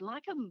it's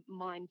like a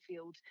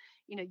minefield.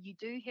 You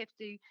do have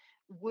to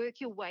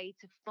work your way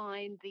to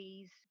find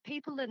these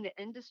people in the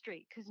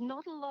industry, because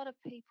not a lot of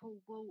people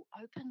will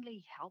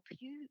openly help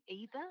you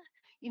either.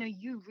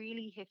 You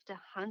really have to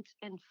hunt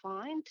and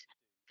find.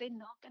 They're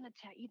not going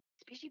to tell you,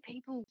 especially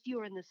people if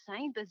you're in the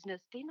same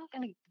business, they're not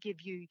going to give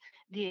you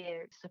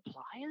their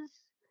suppliers.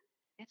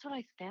 That's what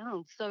I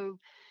found. So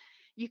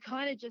you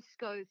kind of just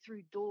go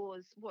through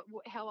doors.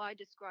 How I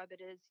describe it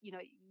is,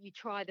 you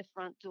try the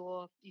front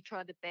door, you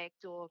try the back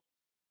door,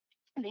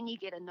 and then you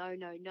get a no,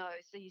 no, no.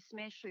 So you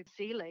smash through the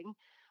ceiling,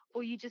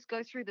 or you just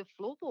go through the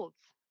floorboards.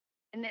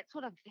 And that's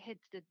what I've had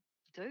to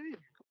do.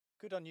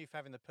 Good on you for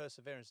having the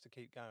perseverance to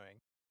keep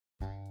going.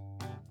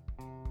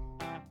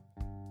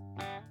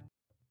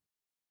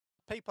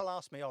 People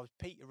ask me, "Oh, is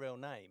Pete your real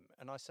name?"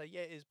 And I say,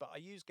 "Yeah, it is," but I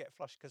use Get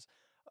Flushed because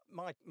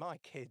my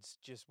kids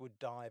just would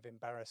die of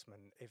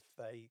embarrassment if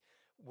they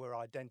were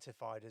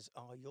identified as,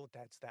 "Oh, your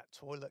dad's that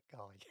toilet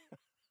guy."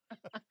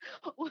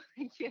 Well,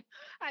 yeah.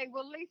 Hey,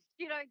 well, at least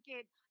you don't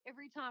get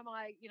every time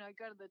I,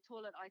 go to the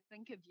toilet, I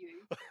think of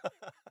you.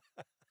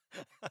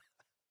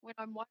 When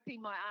I'm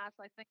wiping my ass,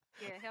 I think,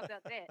 yeah, how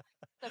about that?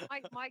 So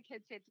my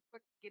kids had to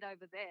quickly get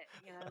over that,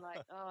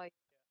 like,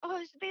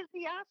 there's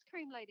the ass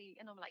cream lady.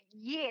 And I'm like,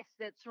 yes,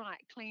 that's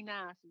right. Clean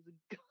ass is a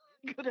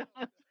good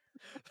answer.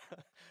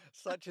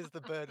 Such is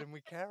the burden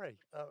we carry.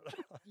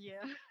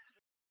 Yeah.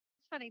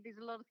 It's funny, there's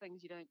a lot of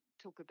things you don't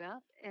talk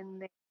about in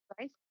that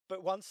space.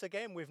 But once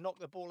again, we've knocked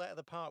the ball out of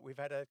the park. We've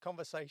had a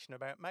conversation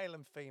about male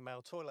and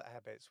female toilet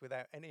habits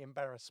without any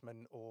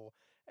embarrassment or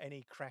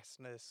any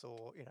crassness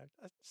or,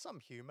 some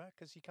humour,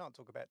 because you can't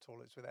talk about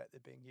toilets without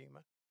there being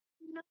humour.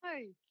 No,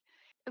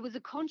 it was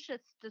a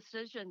conscious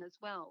decision as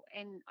well.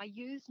 And I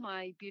use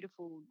my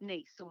beautiful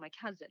niece or my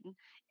cousin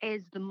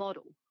as the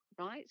model,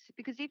 right?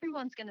 Because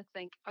everyone's going to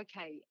think,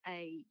 okay,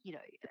 a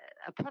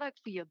product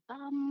for your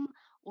bum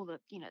or the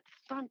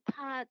front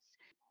parts,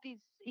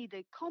 there's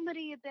either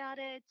comedy about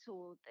it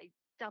or they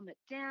dumb it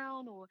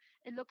down or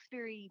it looks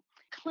very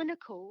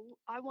clinical.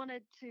 I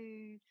wanted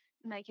to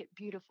make it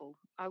beautiful.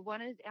 I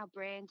wanted our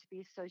brand to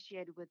be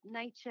associated with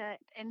nature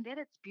and that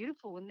it's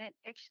beautiful and that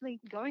actually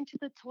going to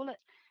the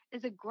toilet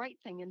is a great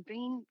thing and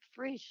being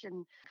fresh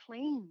and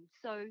clean.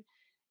 So,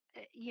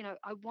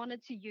 I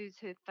wanted to use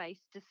her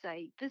face to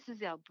say, this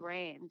is our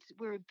brand.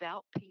 We're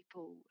about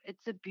people.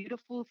 It's a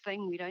beautiful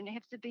thing. We don't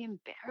have to be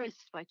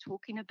embarrassed by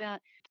talking about.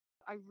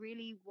 I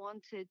really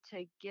wanted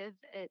to give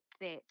it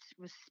that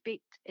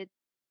respect it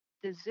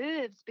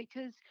deserves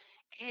because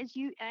as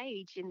you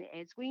age and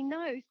as we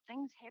know,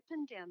 things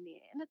happen down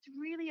there and it's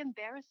really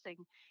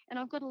embarrassing. And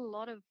I've got a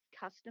lot of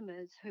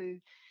customers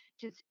who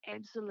just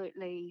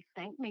absolutely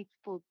thank me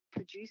for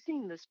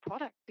producing this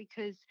product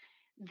because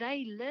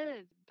they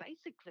live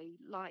basically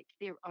like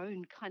their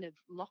own kind of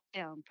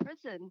lockdown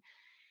prison,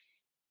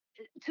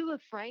 too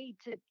afraid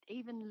to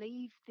even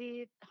leave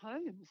their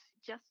homes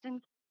just in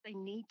case they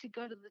need to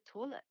go to the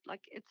toilet.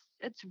 Like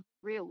it's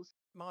real.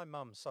 My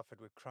mum suffered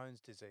with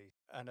Crohn's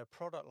disease, and a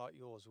product like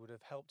yours would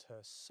have helped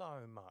her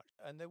so much.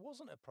 And there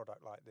wasn't a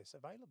product like this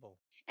available.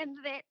 And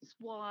that's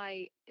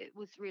why it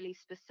was really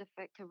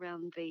specific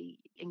around the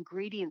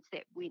ingredients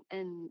that went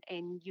in.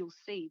 And you'll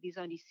see there's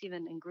only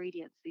 7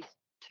 ingredients. There's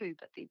 2,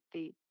 but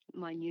they're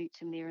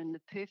minute and they're in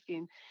the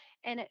perfume.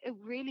 And it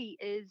really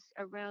is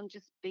around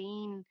just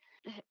being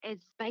as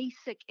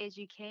basic as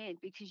you can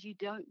because you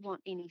don't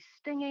want any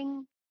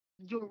stinging.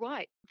 You're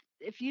right.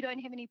 If you don't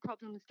have any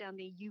problems down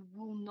there, you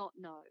will not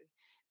know.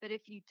 But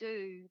if you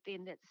do,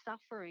 then that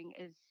suffering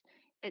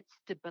it's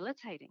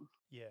debilitating.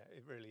 Yeah,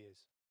 it really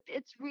is.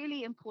 It's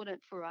really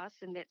important for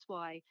us, and that's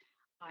why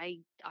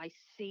I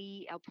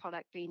see our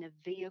product being a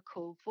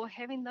vehicle for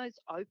having those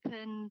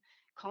open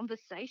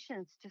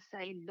conversations to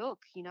say,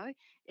 look,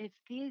 if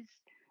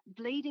there's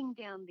bleeding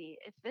down there,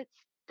 if it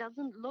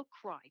doesn't look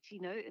right,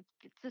 if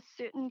it's a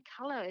certain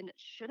color and it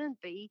shouldn't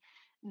be,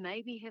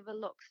 maybe have a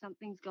look,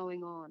 something's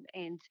going on,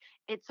 and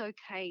it's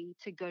okay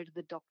to go to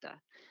the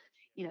doctor.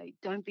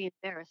 Don't be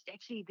embarrassed.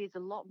 Actually, there's a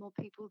lot more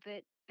people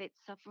that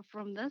suffer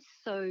from this,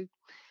 so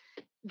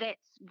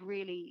that's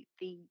really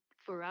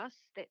for us,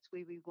 that's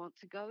where we want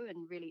to go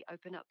and really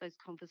open up those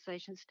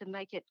conversations to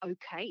make it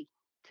okay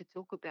to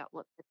talk about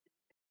what.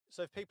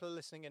 So, if people are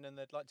listening in and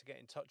they'd like to get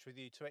in touch with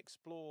you to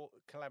explore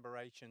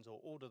collaborations or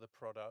order the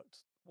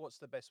product, what's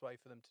the best way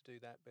for them to do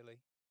that,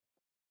 Billy?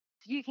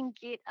 You can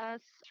get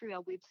us through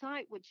our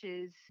website, which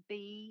is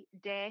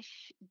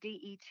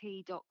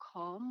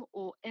b-det.com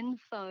or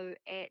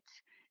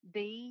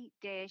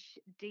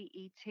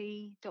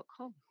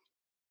info@b-det.com.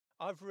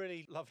 I've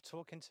really loved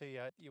talking to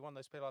you. You're one of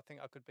those people I think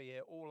I could be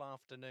here all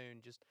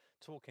afternoon just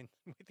talking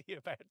with you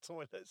about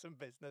toilets and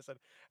business and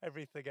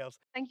everything else.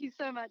 Thank you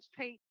so much,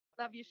 Pete.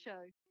 Love your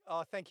show.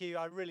 Oh, thank you.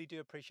 I really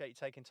do appreciate you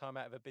taking time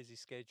out of a busy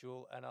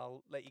schedule, and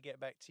I'll let you get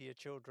back to your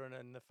children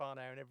and the fun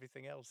hour and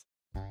everything else.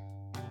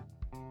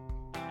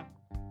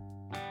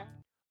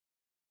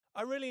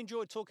 I really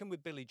enjoyed talking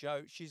with Billy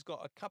Joe. She's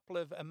got a couple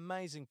of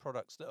amazing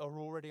products that are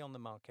already on the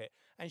market,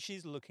 and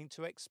she's looking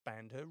to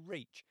expand her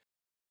reach.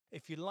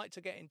 If you'd like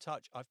to get in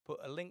touch, I've put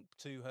a link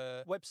to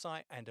her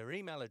website and her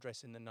email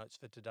address in the notes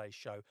for today's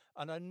show,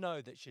 and I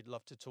know that she'd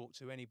love to talk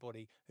to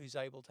anybody who's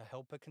able to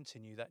help her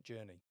continue that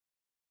journey.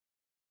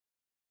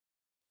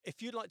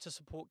 If you'd like to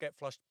support Get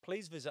Flushed,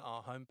 please visit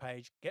our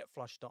homepage,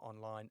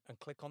 getflushed.online, and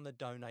click on the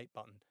donate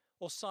button,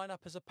 or sign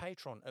up as a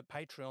patron at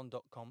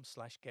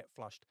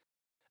patreon.com/getflushed.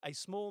 A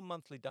small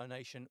monthly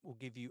donation will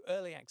give you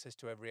early access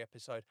to every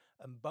episode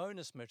and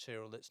bonus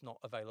material that's not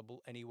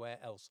available anywhere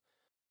else.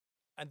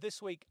 And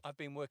this week, I've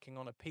been working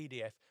on a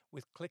PDF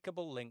with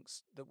clickable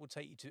links that will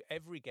take you to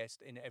every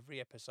guest in every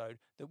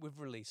episode that we've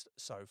released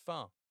so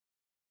far.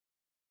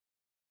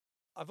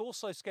 I've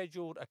also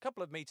scheduled a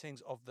couple of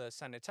meetings of the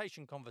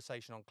sanitation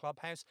conversation on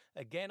Clubhouse.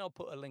 Again, I'll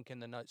put a link in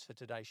the notes for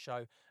today's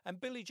show. And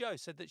Billy Joe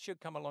said that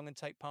she'd come along and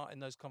take part in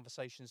those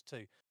conversations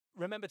too.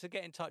 Remember to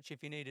get in touch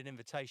if you need an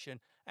invitation,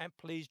 and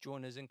please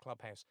join us in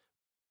Clubhouse.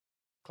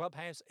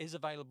 Clubhouse is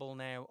available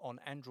now on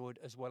Android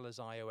as well as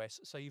iOS,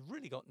 so you've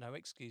really got no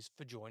excuse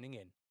for joining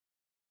in.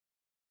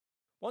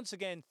 Once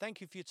again,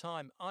 thank you for your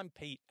time. I'm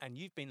Pete, and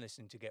you've been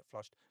listening to Get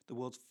Flushed, the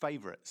world's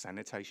favourite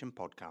sanitation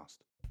podcast.